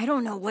 I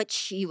don't know what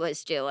she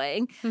was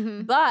doing,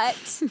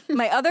 but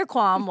my other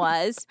qualm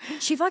was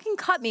she fucking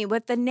cut me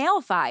with the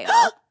nail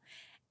file.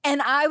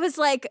 And I was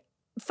like,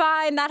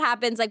 fine, that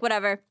happens, like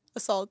whatever.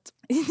 Assault.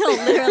 No,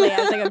 literally.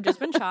 I was like, I've just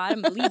been shot.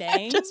 I'm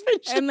bleeding. Just been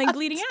I'm like shot.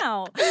 bleeding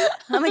out.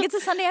 I'm like, it's a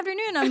Sunday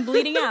afternoon. I'm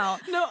bleeding out.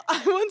 No,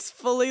 I once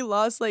fully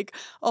lost like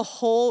a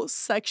whole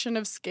section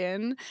of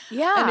skin.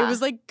 Yeah. And it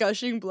was like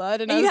gushing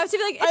blood. And And I you was, have to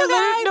be like, it's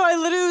I okay.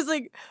 literally was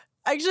like,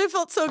 actually, I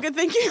felt so good.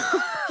 Thank you.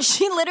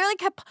 She literally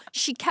kept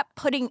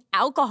putting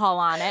alcohol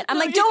on it. I'm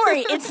like, don't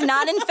worry, it's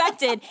not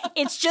infected.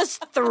 It's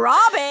just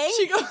throbbing.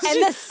 She goes,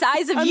 and the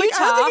size of I'm Utah.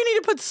 like, I don't think you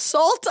need to put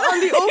salt on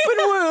the open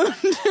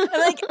wound. I'm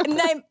like, and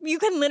then you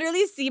can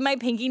literally see my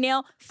pinky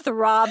nail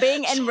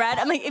throbbing and red.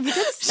 I'm like, if you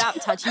could stop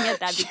touching it,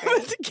 that'd be She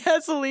great. puts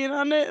gasoline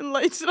on it and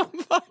lights it on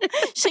fire.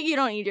 She's like, you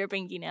don't need your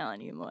pinky nail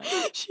anymore.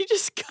 She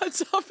just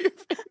cuts off your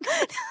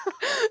finger.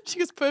 She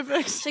goes,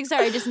 perfect. She's like,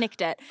 sorry, I just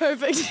nicked it.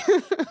 Perfect.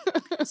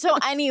 So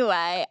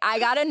anyway, I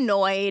got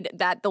annoyed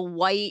that the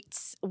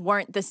whites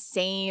weren't the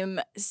same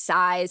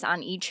size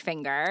on each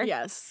finger.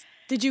 Yes.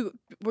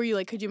 Were you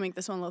like, could you make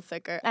this one a little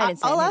thicker? I didn't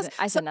say I'll anything.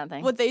 ask. I said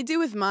nothing. What they do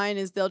with mine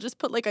is they'll just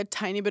put like a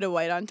tiny bit of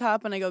white on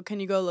top, and I go, can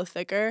you go a little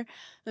thicker?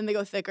 Then they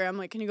go thicker. I'm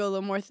like, can you go a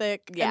little more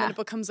thick? Yeah. And then it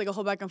becomes like a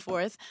whole back and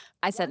forth.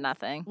 I said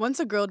nothing. Once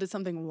a girl did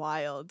something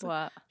wild.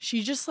 What?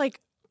 She just like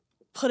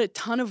put a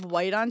ton of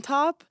white on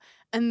top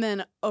and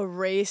then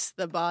erased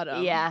the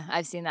bottom. Yeah,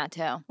 I've seen that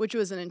too. Which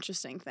was an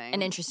interesting thing.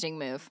 An interesting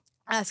move.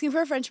 Asking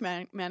for a French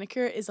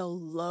manicure is a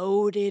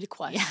loaded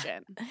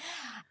question. Yeah.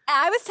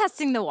 I was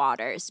testing the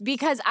waters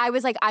because I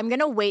was like, I'm going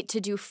to wait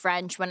to do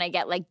French when I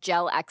get like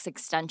Gel X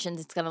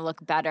extensions. It's going to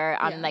look better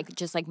on like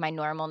just like my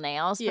normal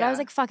nails. But I was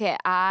like, fuck it.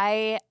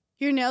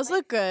 Your nails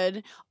look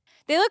good.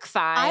 They look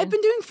fine. I've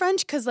been doing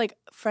French because like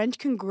French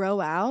can grow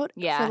out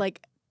Yeah. for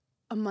like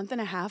a month and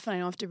a half and I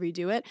don't have to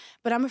redo it.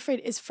 But I'm afraid,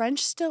 is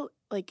French still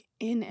like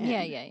in?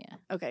 Yeah.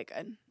 Okay,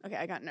 good. Okay,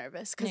 I got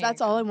nervous because There you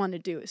that's all I want to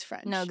do is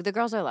French. No, the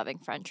girls are loving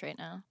French right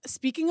now.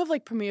 Speaking of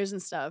like premieres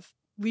and stuff,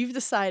 we've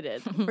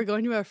decided we're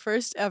going to our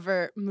first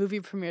ever movie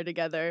premiere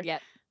together.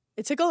 Yep.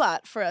 It took a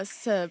lot for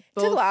us to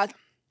both. Took a lot.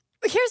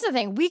 Here's the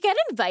thing. We get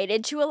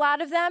invited to a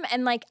lot of them,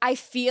 and, like, I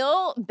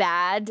feel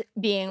bad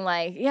being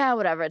like, yeah,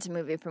 whatever, it's a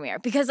movie premiere.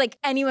 Because, like,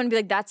 anyone would be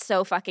like, that's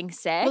so fucking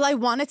sick. Well, I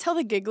want to tell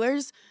the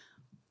gigglers,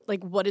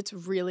 like, what it's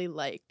really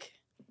like.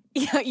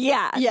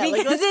 Yeah, like,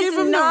 because let's give it's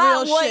them the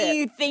not real what shit.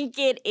 you think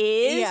it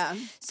is. Yeah.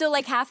 So,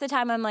 like, half the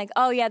time I'm like,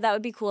 oh, yeah, that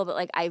would be cool. But,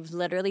 like, I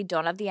literally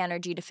don't have the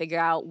energy to figure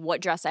out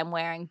what dress I'm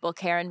wearing, book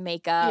hair and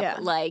makeup. Yeah.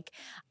 Like,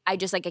 I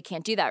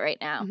can't do that right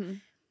now. Mm-hmm.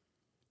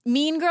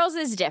 Mean Girls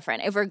is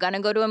different. If we're going to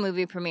go to a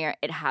movie premiere,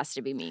 it has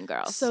to be Mean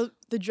Girls. So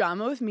the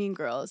drama with Mean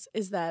Girls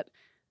is that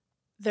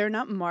they're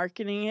not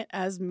marketing it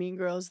as Mean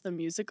Girls the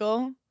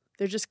musical.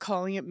 They're just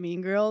calling it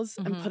Mean Girls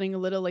and putting a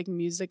little like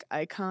music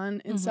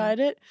icon inside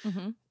it.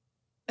 Mm-hmm.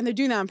 And they're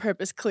doing that on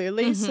purpose,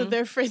 clearly. So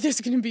they're afraid there's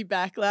going to be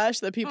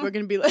backlash, that people are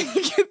going to be like,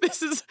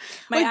 this is...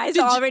 My like, eyes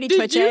are already Did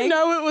twitching. you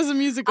know it was a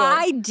musical?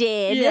 I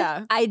did.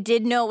 Yeah. I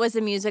did know it was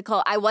a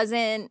musical. I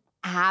wasn't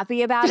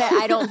happy about it.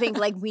 I don't think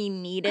like we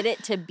needed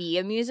it to be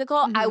a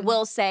musical. I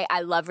will say I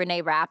love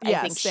Renee Rapp. I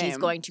Yeah, think she's same.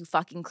 going to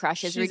fucking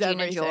crush as She's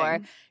Regina George.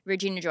 everything.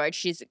 Regina George.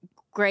 She's a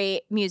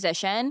great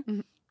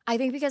musician. I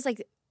think because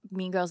like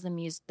Mean Girls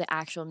the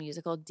actual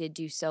musical did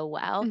do so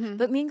well,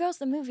 but Mean Girls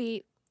the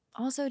movie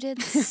also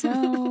did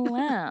so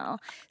well.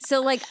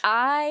 So like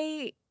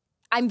I'm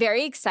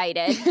very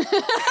excited.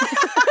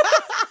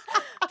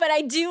 But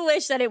I do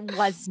wish that it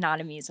was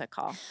not a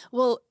musical.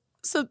 Well,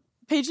 so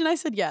Paige and I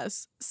said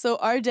yes. So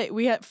our day,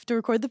 we have to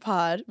record the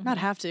pod. Not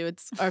have to.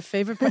 It's our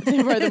favorite part of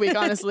the week,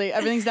 honestly.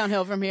 Everything's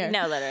downhill from here.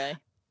 No, literally.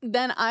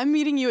 Then I'm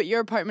meeting you at your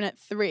apartment at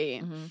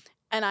 3.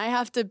 And I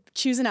have to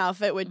choose an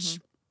outfit, which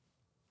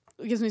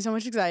gives me so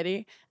much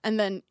anxiety. And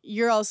then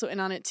you're also in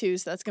on it too,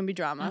 so that's going to be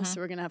drama.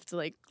 So we're going to have to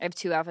like... I have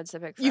 2 outfits to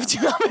pick from. You have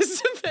 2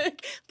 outfits to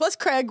pick. Plus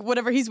Craig,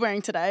 whatever he's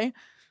wearing today.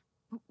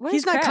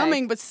 He's not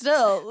coming, but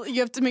still,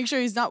 you have to make sure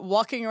he's not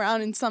walking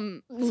around in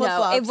some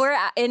flip-flops. No, if we're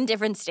in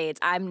different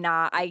states,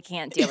 I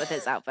can't deal with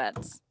his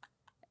outfits.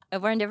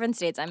 If we're in different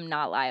states, I'm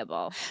not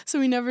liable. So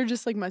he never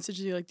just like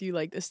messages you like, do you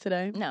like this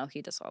today? No,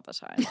 he does all the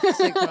time. He's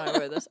like, can I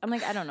wear this? I'm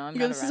like, I don't know. I'm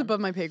not This is around. above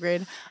my pay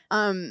grade.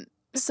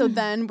 So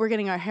then we're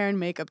getting our hair and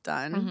makeup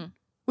done,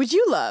 which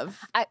you love.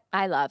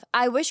 I love.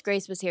 I wish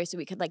Grace was here so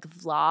we could like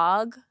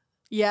vlog.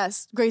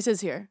 Yes, Grace is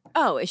here.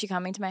 Oh, is she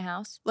coming to my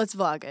house? Let's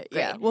vlog it.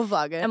 Yeah, Great. we'll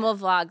vlog it. And we'll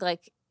vlog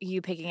like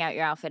you picking out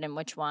your outfit and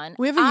which one.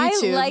 We have a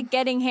YouTube. I like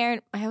getting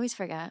hair. I always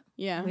forget.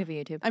 Yeah. We have a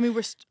YouTube. I mean,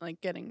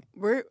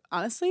 we're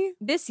honestly,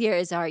 This year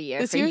is our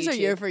year. this for year's our YouTube.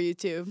 year for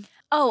YouTube.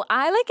 Oh,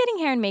 I like getting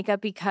hair and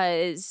makeup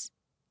because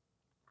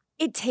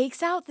it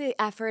takes out the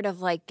effort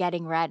of like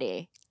getting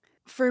ready.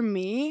 For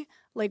me,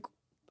 like,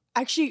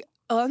 actually,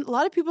 a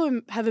lot of people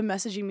have been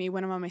messaging me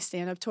when I'm on my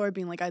stand-up tour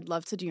being like, I'd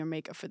love to do your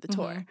makeup for the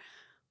tour.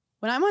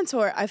 When I'm on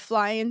tour, I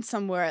fly in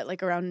somewhere at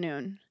like around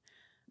noon.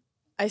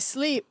 I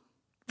sleep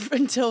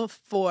until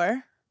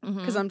 4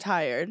 because I'm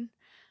tired.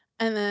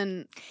 And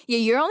then Yeah,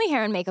 you're only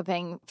hair and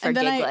makeuping for And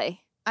then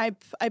Giggly. I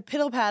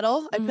piddle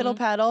paddle. I piddle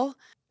paddle.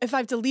 If I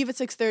have to leave at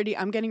 6:30,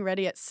 I'm getting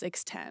ready at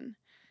 6:10.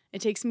 It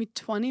takes me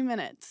 20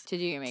 minutes To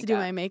do your makeup. to do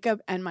my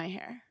makeup and my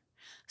hair.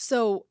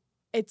 So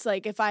it's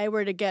like if I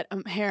were to get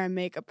a hair and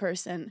makeup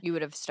person, You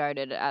would have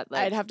started at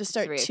like I'd have to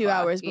start 3 2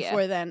 o'clock. hours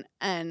before then,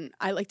 and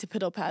I like to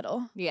piddle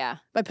paddle. Yeah.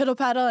 By piddle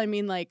paddle, I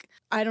mean like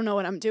I don't know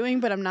what I'm doing,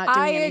 but I'm not doing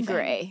I anything.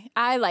 agree.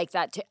 I like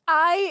that too.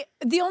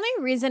 The only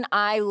reason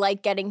I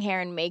like getting hair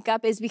and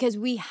makeup is because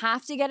we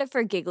have to get it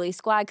for Giggly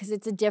Squad because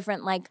it's a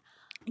different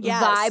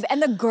Yes. vibe,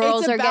 and the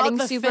girls It's are about getting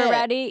the super fit.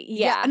 ready.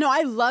 Yeah. No,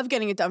 I love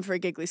getting it done for a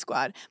Giggly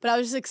Squad, but I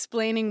was just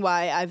explaining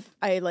why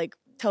I like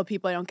tell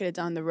people I don't get it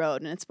down the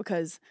road, and it's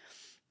because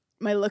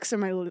my looks are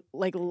my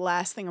like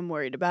last thing I'm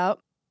worried about.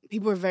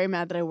 People were very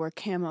mad that I wore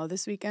camo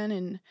this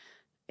weekend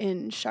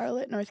in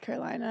Charlotte, North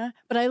Carolina,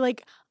 but I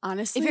like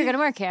honestly. If you're gonna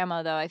wear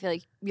camo, though, I feel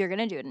like you're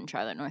gonna do it in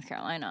Charlotte, North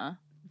Carolina.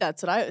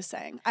 That's what I was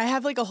saying. I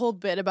have like a whole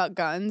bit about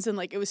guns, and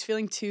like it was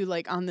feeling too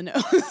like on the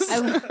nose.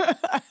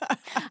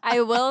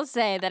 I will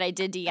say that I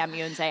did DM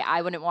you and say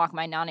I wouldn't walk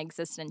my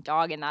non-existent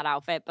dog in that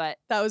outfit, but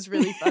That was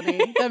really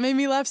funny. That made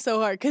me laugh so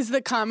hard because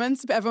the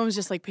comments, everyone was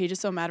just like, Paige is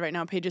so mad right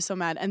now. Paige is so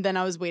mad. And then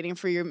I was waiting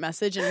for your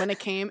message. And when it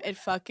came, it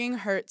fucking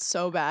hurt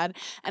so bad.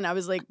 And I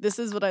was like, this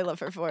is what I love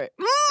her for.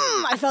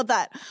 I felt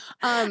that.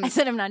 I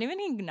said I'm not even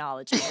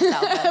acknowledging this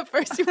outfit. At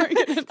first you weren't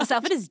going to. This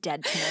outfit is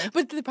dead to me.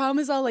 But the problem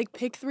is I'll like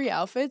pick 3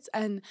 outfits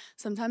and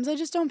sometimes I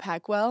just don't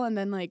pack well. And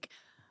then like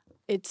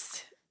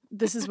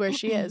this is where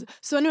she is.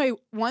 So anyway,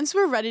 once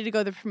we're ready to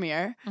go to the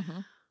premiere,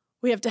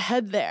 we have to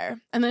head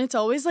there. And then it's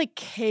always like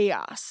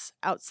chaos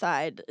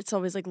outside. It's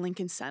always like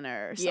Lincoln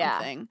Center or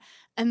something. Yeah.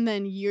 And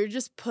then you're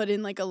just put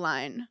in like a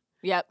line.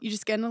 Yep. You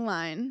just get in a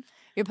line.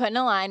 You're put in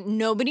a line.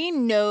 Nobody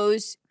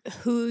knows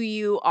who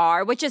you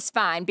are, which is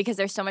fine because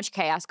there's so much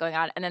chaos going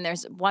on. And then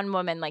there's one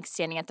woman like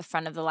standing at the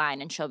front of the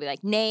line and she'll be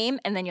like,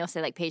 name, and then you'll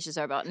say like Paige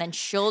Zorbo, and then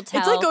she'll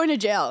tell. It's like going to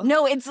jail.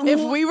 No, it's if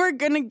we were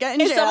gonna get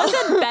in if jail. someone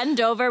said bend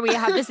over, we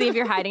have to see if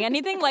you're hiding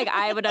anything, like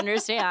I would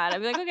understand. I'd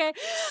be like, okay.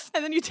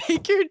 And then you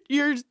take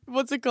your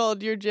what's it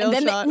called? Your jail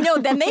then shot.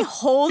 then they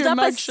hold Your up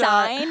a mug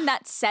shot. sign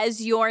that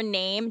says your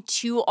name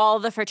to all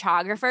the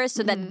photographers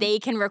so that they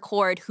can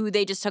record who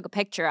they just took a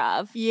picture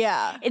of.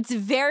 Yeah. It's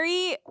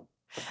very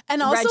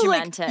And also,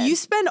 regimented. like, you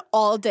spend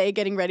all day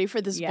getting ready for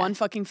this one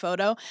fucking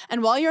photo.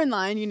 And while you're in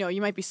line, you know,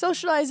 you might be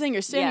socializing,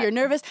 you're standing, you're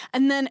nervous.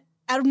 And then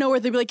out of nowhere,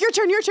 they'll be like, your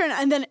turn.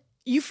 And then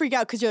you freak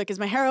out because you're like, is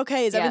my hair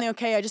okay? Is everything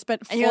okay? I just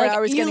spent 4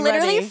 hours getting ready.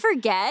 You literally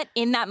forget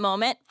in that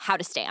moment how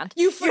to stand.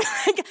 You're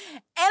like, and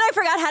I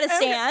forgot how to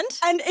stand.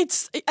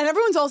 And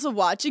everyone's also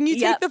watching you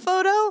take the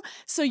photo.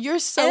 So you're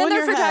so and in then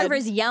your there are head.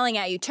 photographers yelling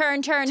at you,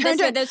 turn,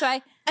 this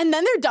way. And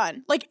then they're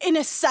done. Like, in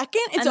a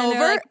second, it's then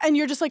they're over. like- and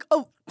you're just like,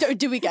 oh,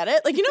 do we get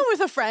it? Like, you know, with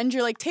a friend,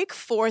 you're like, take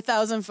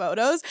 4,000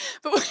 photos.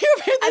 But when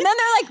you're really, And then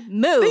they're like,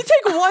 move. they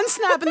take one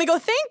snap and they go,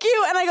 thank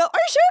you. And I go, are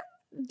you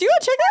sure? Do you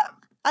want to check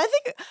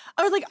it?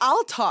 I was like,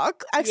 I'll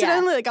talk.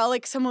 Accidentally,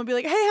 like, someone will be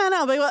like, hey, Hannah.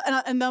 I'll be like,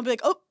 what? And they'll be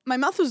like, oh, my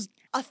mouth was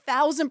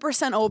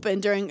 1,000%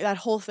 open during that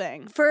whole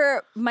thing.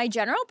 For my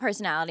general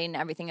personality and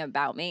everything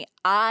about me,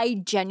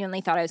 I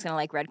genuinely thought I was going to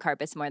like red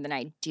carpets more than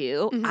I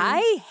do.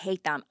 I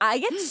hate them. I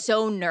get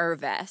so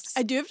nervous.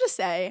 I do have to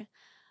say,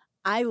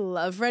 I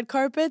love red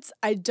carpets.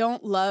 I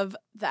don't love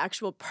the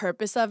actual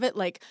purpose of it,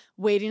 like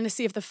waiting to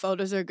see if the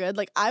photos are good.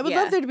 Like, I would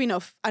love there to be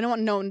I don't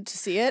want no one to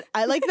see it.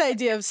 I like the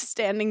idea of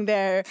standing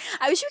there.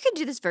 I wish we could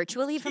do this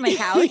virtually from my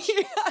couch.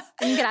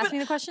 And you could ask me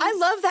the questions. I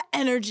love the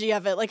energy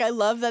of it. Like, I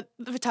love that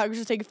the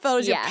photographers taking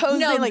photos, you're posing.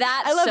 No, like,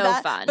 that's I love so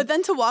that. fun. But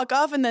then to walk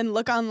off and then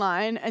look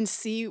online and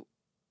see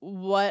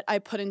what I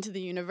put into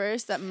the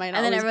universe that might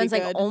not and then always everyone's be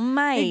like, good. oh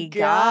my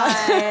God,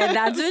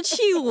 that's what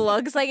she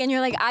looks like. And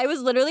you're like, I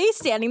was literally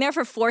standing there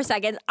for 4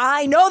 seconds.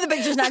 I know the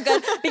picture's not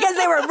good because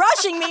they were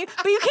rushing me,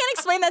 but you can't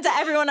explain that to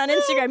everyone on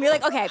Instagram. You're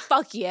like, okay,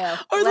 fuck you.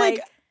 Or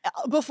like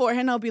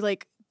beforehand, I'll be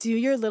like, do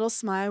your little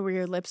smile where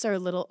your lips are a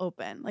little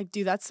open. Like,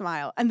 do that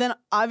smile. And then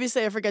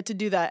obviously I forget to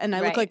do that. And I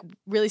look like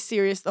really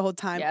serious the whole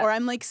time. Yep. Or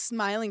I'm like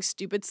smiling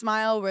stupid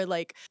smile where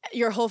like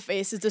your whole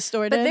face is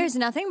distorted. But there's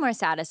nothing more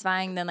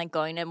satisfying than like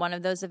going to one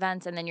of those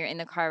events and then you're in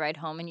the car ride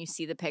home and you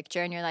see the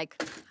picture and you're like,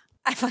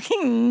 I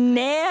fucking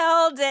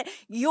nailed it.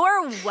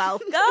 You're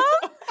welcome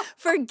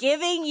for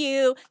giving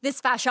you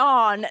this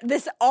fashion,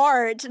 this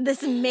art,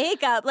 this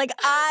makeup. Like,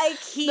 I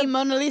keep... The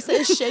Mona Lisa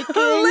is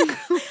shaking.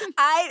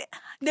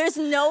 There's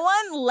no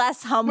one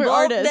less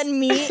humble than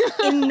me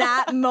in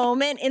that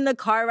moment in the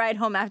car ride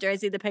home after I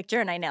see the picture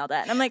and I nailed it.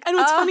 And I'm like, and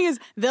what's funny is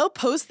they'll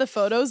post the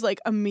photos like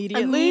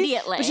immediately.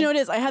 But you know what it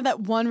is? I had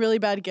that one really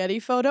bad Getty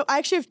photo. I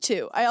actually have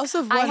 2. I also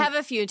have one. I have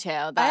a few too.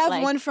 I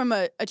have one from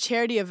a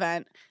charity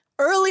event.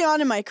 Early on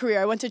in my career,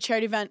 I went to a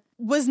charity event,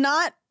 was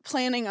not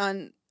planning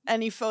on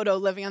any photo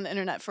living on the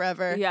internet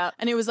forever. Yeah.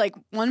 And it was like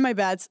one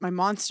of my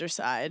monster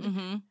side.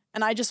 Mm-hmm.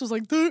 And I just was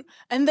like, duh.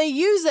 And they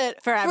use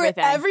it for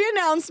everything. Every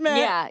announcement.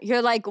 Yeah.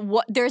 You're like,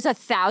 what? There's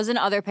 1,000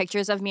 other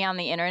pictures of me on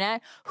the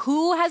internet.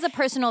 Who has a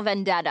personal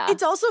vendetta?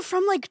 It's also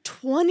from like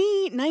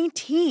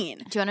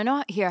 2019. Do you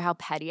want to hear how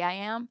petty I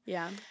am?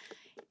 Yeah.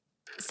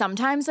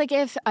 Sometimes, like,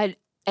 if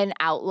an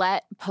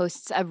outlet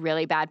posts a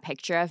really bad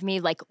picture of me,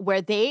 like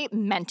where they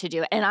meant to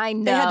do it, and I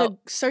know They had to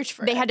search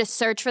for it. They had to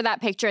search for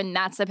that picture, and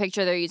that's the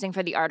picture they're using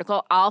for the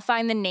article. I'll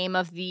find the name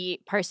of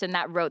the person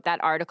that wrote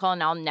that article,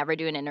 and I'll never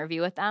do an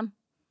interview with them.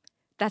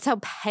 That's how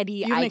petty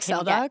You have I an can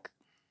Excel get. doc?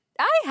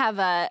 I have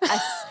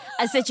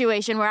a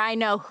situation where I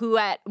know who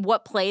at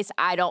what place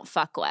I don't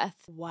fuck with.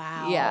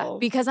 Wow. Yeah,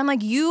 because I'm like,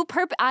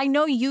 I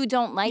know you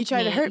don't like me. You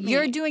try to hurt me.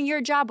 You're doing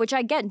your job, which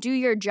I get. Do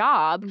your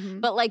job,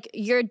 but like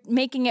you're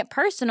making it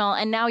personal,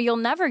 and now you'll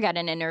never get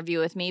an interview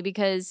with me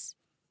because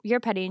you're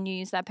petty and you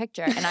use that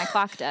picture, and I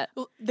clocked it.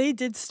 Well, they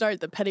did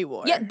start the petty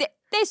war. Yeah,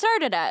 they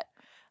started it.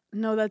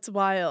 No, that's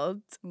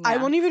wild. Yeah. I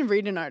won't even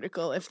read an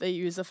article if they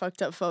use a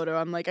fucked up photo.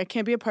 I'm like, I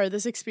can't be a part of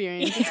this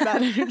experience. It's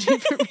bad energy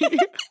for me.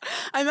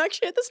 I'm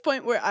actually at this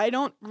point where I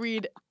don't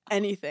read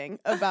anything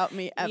about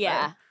me ever.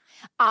 Yeah.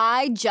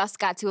 I just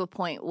got to a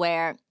point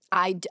where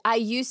I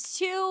used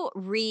to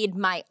read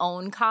my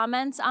own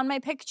comments on my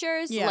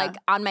pictures, like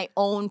on my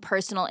own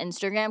personal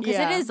Instagram, because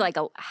it is like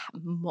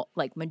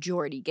like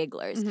majority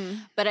gigglers.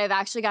 But I've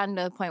actually gotten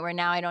to the point where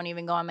now I don't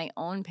even go on my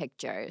own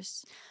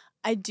pictures.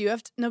 I do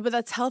have to, no, but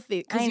that's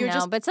healthy. I you're know,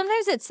 just, but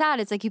sometimes it's sad.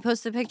 It's like you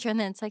post the picture and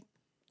then it's like,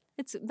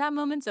 that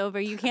moment's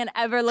over. You can't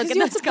ever look at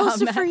you those have to post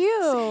comments. it for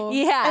you.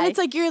 Yeah. And it's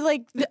like, you're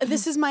like,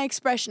 this is my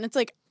expression. It's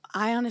like,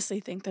 I honestly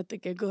think that the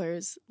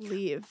gigglers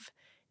leave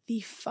the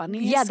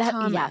funniest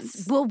comments.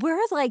 Yes. Well, we're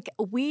like,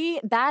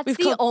 that's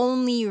the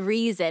only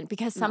reason,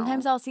 because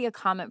sometimes I'll see a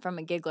comment from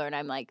a giggler and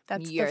I'm like,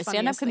 you're a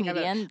stand-up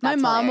comedian. My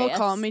mom hilarious.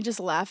 will call me just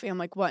laughing. I'm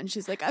like, what? And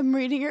she's like, I'm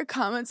reading your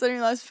comments on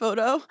your last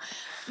photo.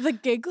 The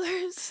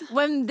gigglers.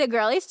 When the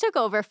girlies took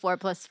over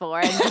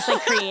 4+4 and just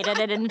like created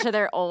it into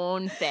their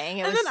own thing,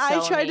 it was so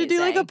I tried to do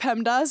like a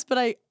amazing. PEMDAS, but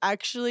I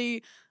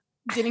actually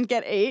didn't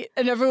get 8.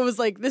 And everyone was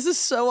like, this is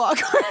so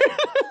awkward.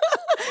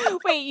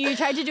 Wait, you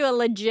tried to do a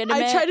legitimate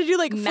I tried to do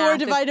like 4 math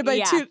divided by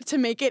 2 to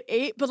make it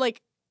 8, but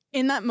like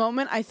in that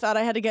moment, I thought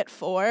I had to get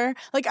 4.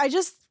 Like I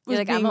just was You're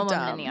like, being I'm a dumb.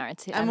 woman in the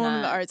arts. I'm a woman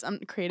in the arts. I'm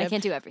creative. I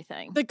can't do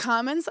everything. The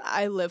comments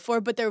I live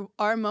for, but there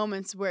are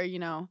moments where, you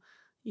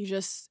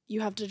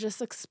have to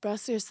just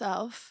express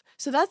yourself.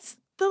 So that's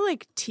the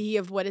like tea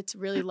of what it's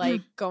really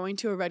like going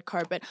to a red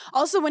carpet.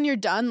 Also, when you're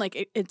done,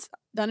 like it's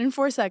done in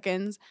 4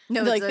 seconds.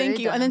 No, they're it's like, thank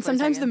literally you. done And then in 4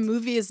 sometimes the seconds.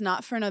 movie is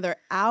not for another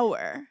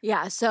hour.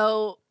 Yeah,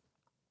 so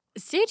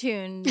stay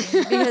tuned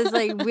because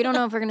like we don't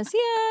know if we're gonna see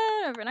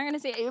it or if we're not gonna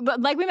see it. But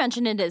like we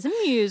mentioned, it is a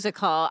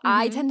musical.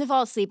 I tend to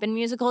fall asleep in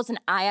musicals, and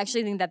I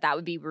actually think that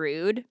would be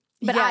rude.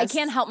 But I Yes.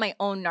 can't help my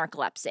own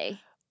narcolepsy.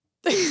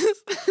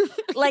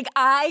 Like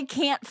I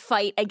can't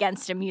fight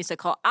against a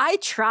musical. I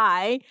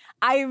try.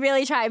 I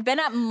really try. I've been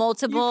at You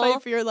multiple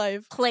fight for your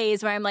life.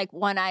 plays where I'm like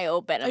one eye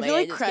open. I feel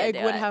like just can't Craig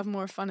do would it. have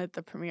more fun at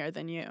the premiere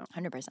than you.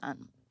 100%.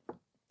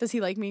 Does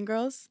he like Mean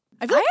Girls?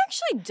 I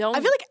actually don't.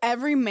 I feel like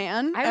every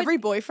man, I would- every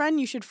boyfriend,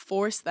 you should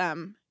force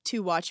them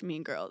to watch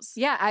Mean Girls.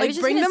 Yeah, I like was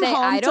just bring gonna them say,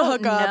 home I to don't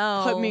hook up,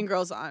 know. put Mean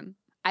Girls on.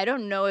 I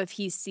don't know if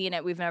he's seen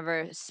it. We've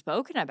never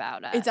spoken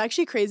about it. It's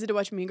actually crazy to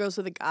watch Mean Girls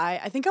with a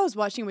guy. I think I was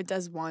watching it with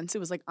Des once. It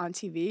was like on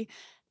TV.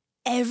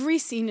 Every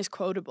scene is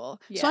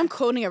quotable. So Yeah. I'm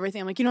quoting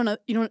everything. I'm like, you don't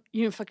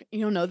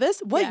know this?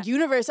 What Yeah.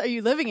 universe are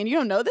you living in? You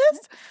don't know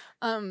this?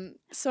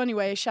 So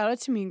anyway, shout out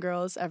to Mean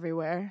Girls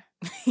everywhere.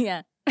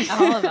 Yeah,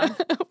 all of them.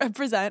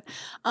 Represent.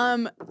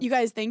 You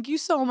guys, thank you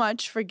so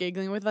much for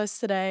giggling with us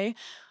today.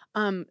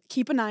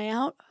 Keep an eye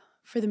out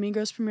for the Mean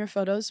Girls premiere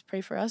photos. Pray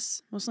for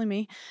us, mostly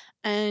me.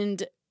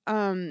 And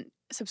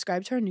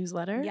subscribe to our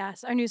newsletter.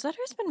 Yes, our newsletter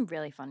has been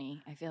really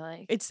funny, I feel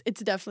like. It's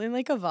definitely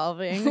like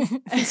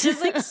evolving. It's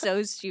just like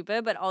so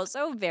stupid, but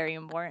also very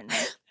important.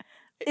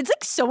 It's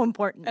like so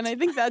important. And I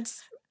think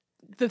that's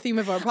the theme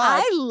of our pod.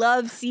 I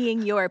love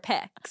seeing your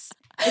pics.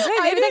 It's my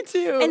I favorite do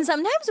thing. too. And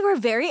sometimes we're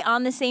very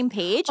on the same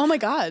page. Oh my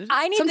God.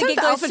 I need Sometimes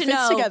the gigglers outfit to fits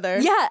know. together.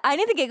 Yeah, I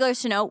need the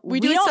gigglers to know. We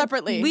do it don't-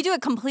 separately. We do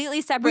it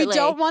completely separately. We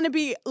don't want to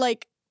be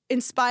like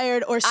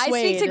inspired or swayed.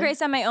 I speak to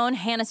Grace on my own.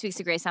 Hannah speaks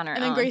to Grace on her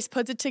and own. then Grace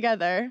puts it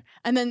together.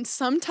 And then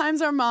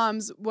sometimes our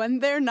moms, when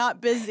they're not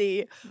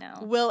busy,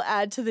 will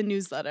add to the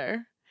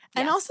newsletter.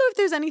 And Yes. also, if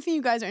there's anything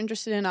you guys are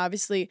interested in,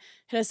 obviously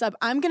hit us up.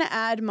 I'm gonna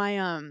add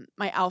my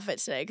my outfit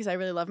today because I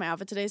really love my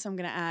outfit today. So I'm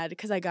gonna add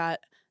because I got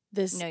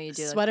this No, you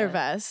do look sweater good.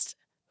 vest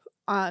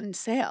on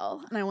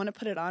sale, and I want to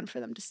put it on for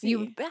them to see.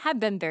 You have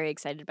been very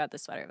excited about the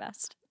sweater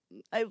vest.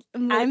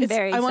 I'm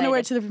very I want to wear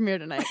it excited. to the premiere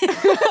tonight.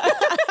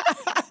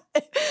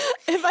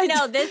 If I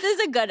No, d- this is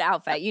a good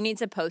outfit. You need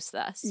to post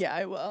this. Yeah,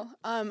 I will.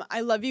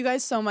 I love you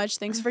guys so much.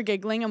 Thanks for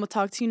giggling, and we'll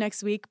talk to you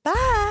next week.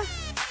 Bye.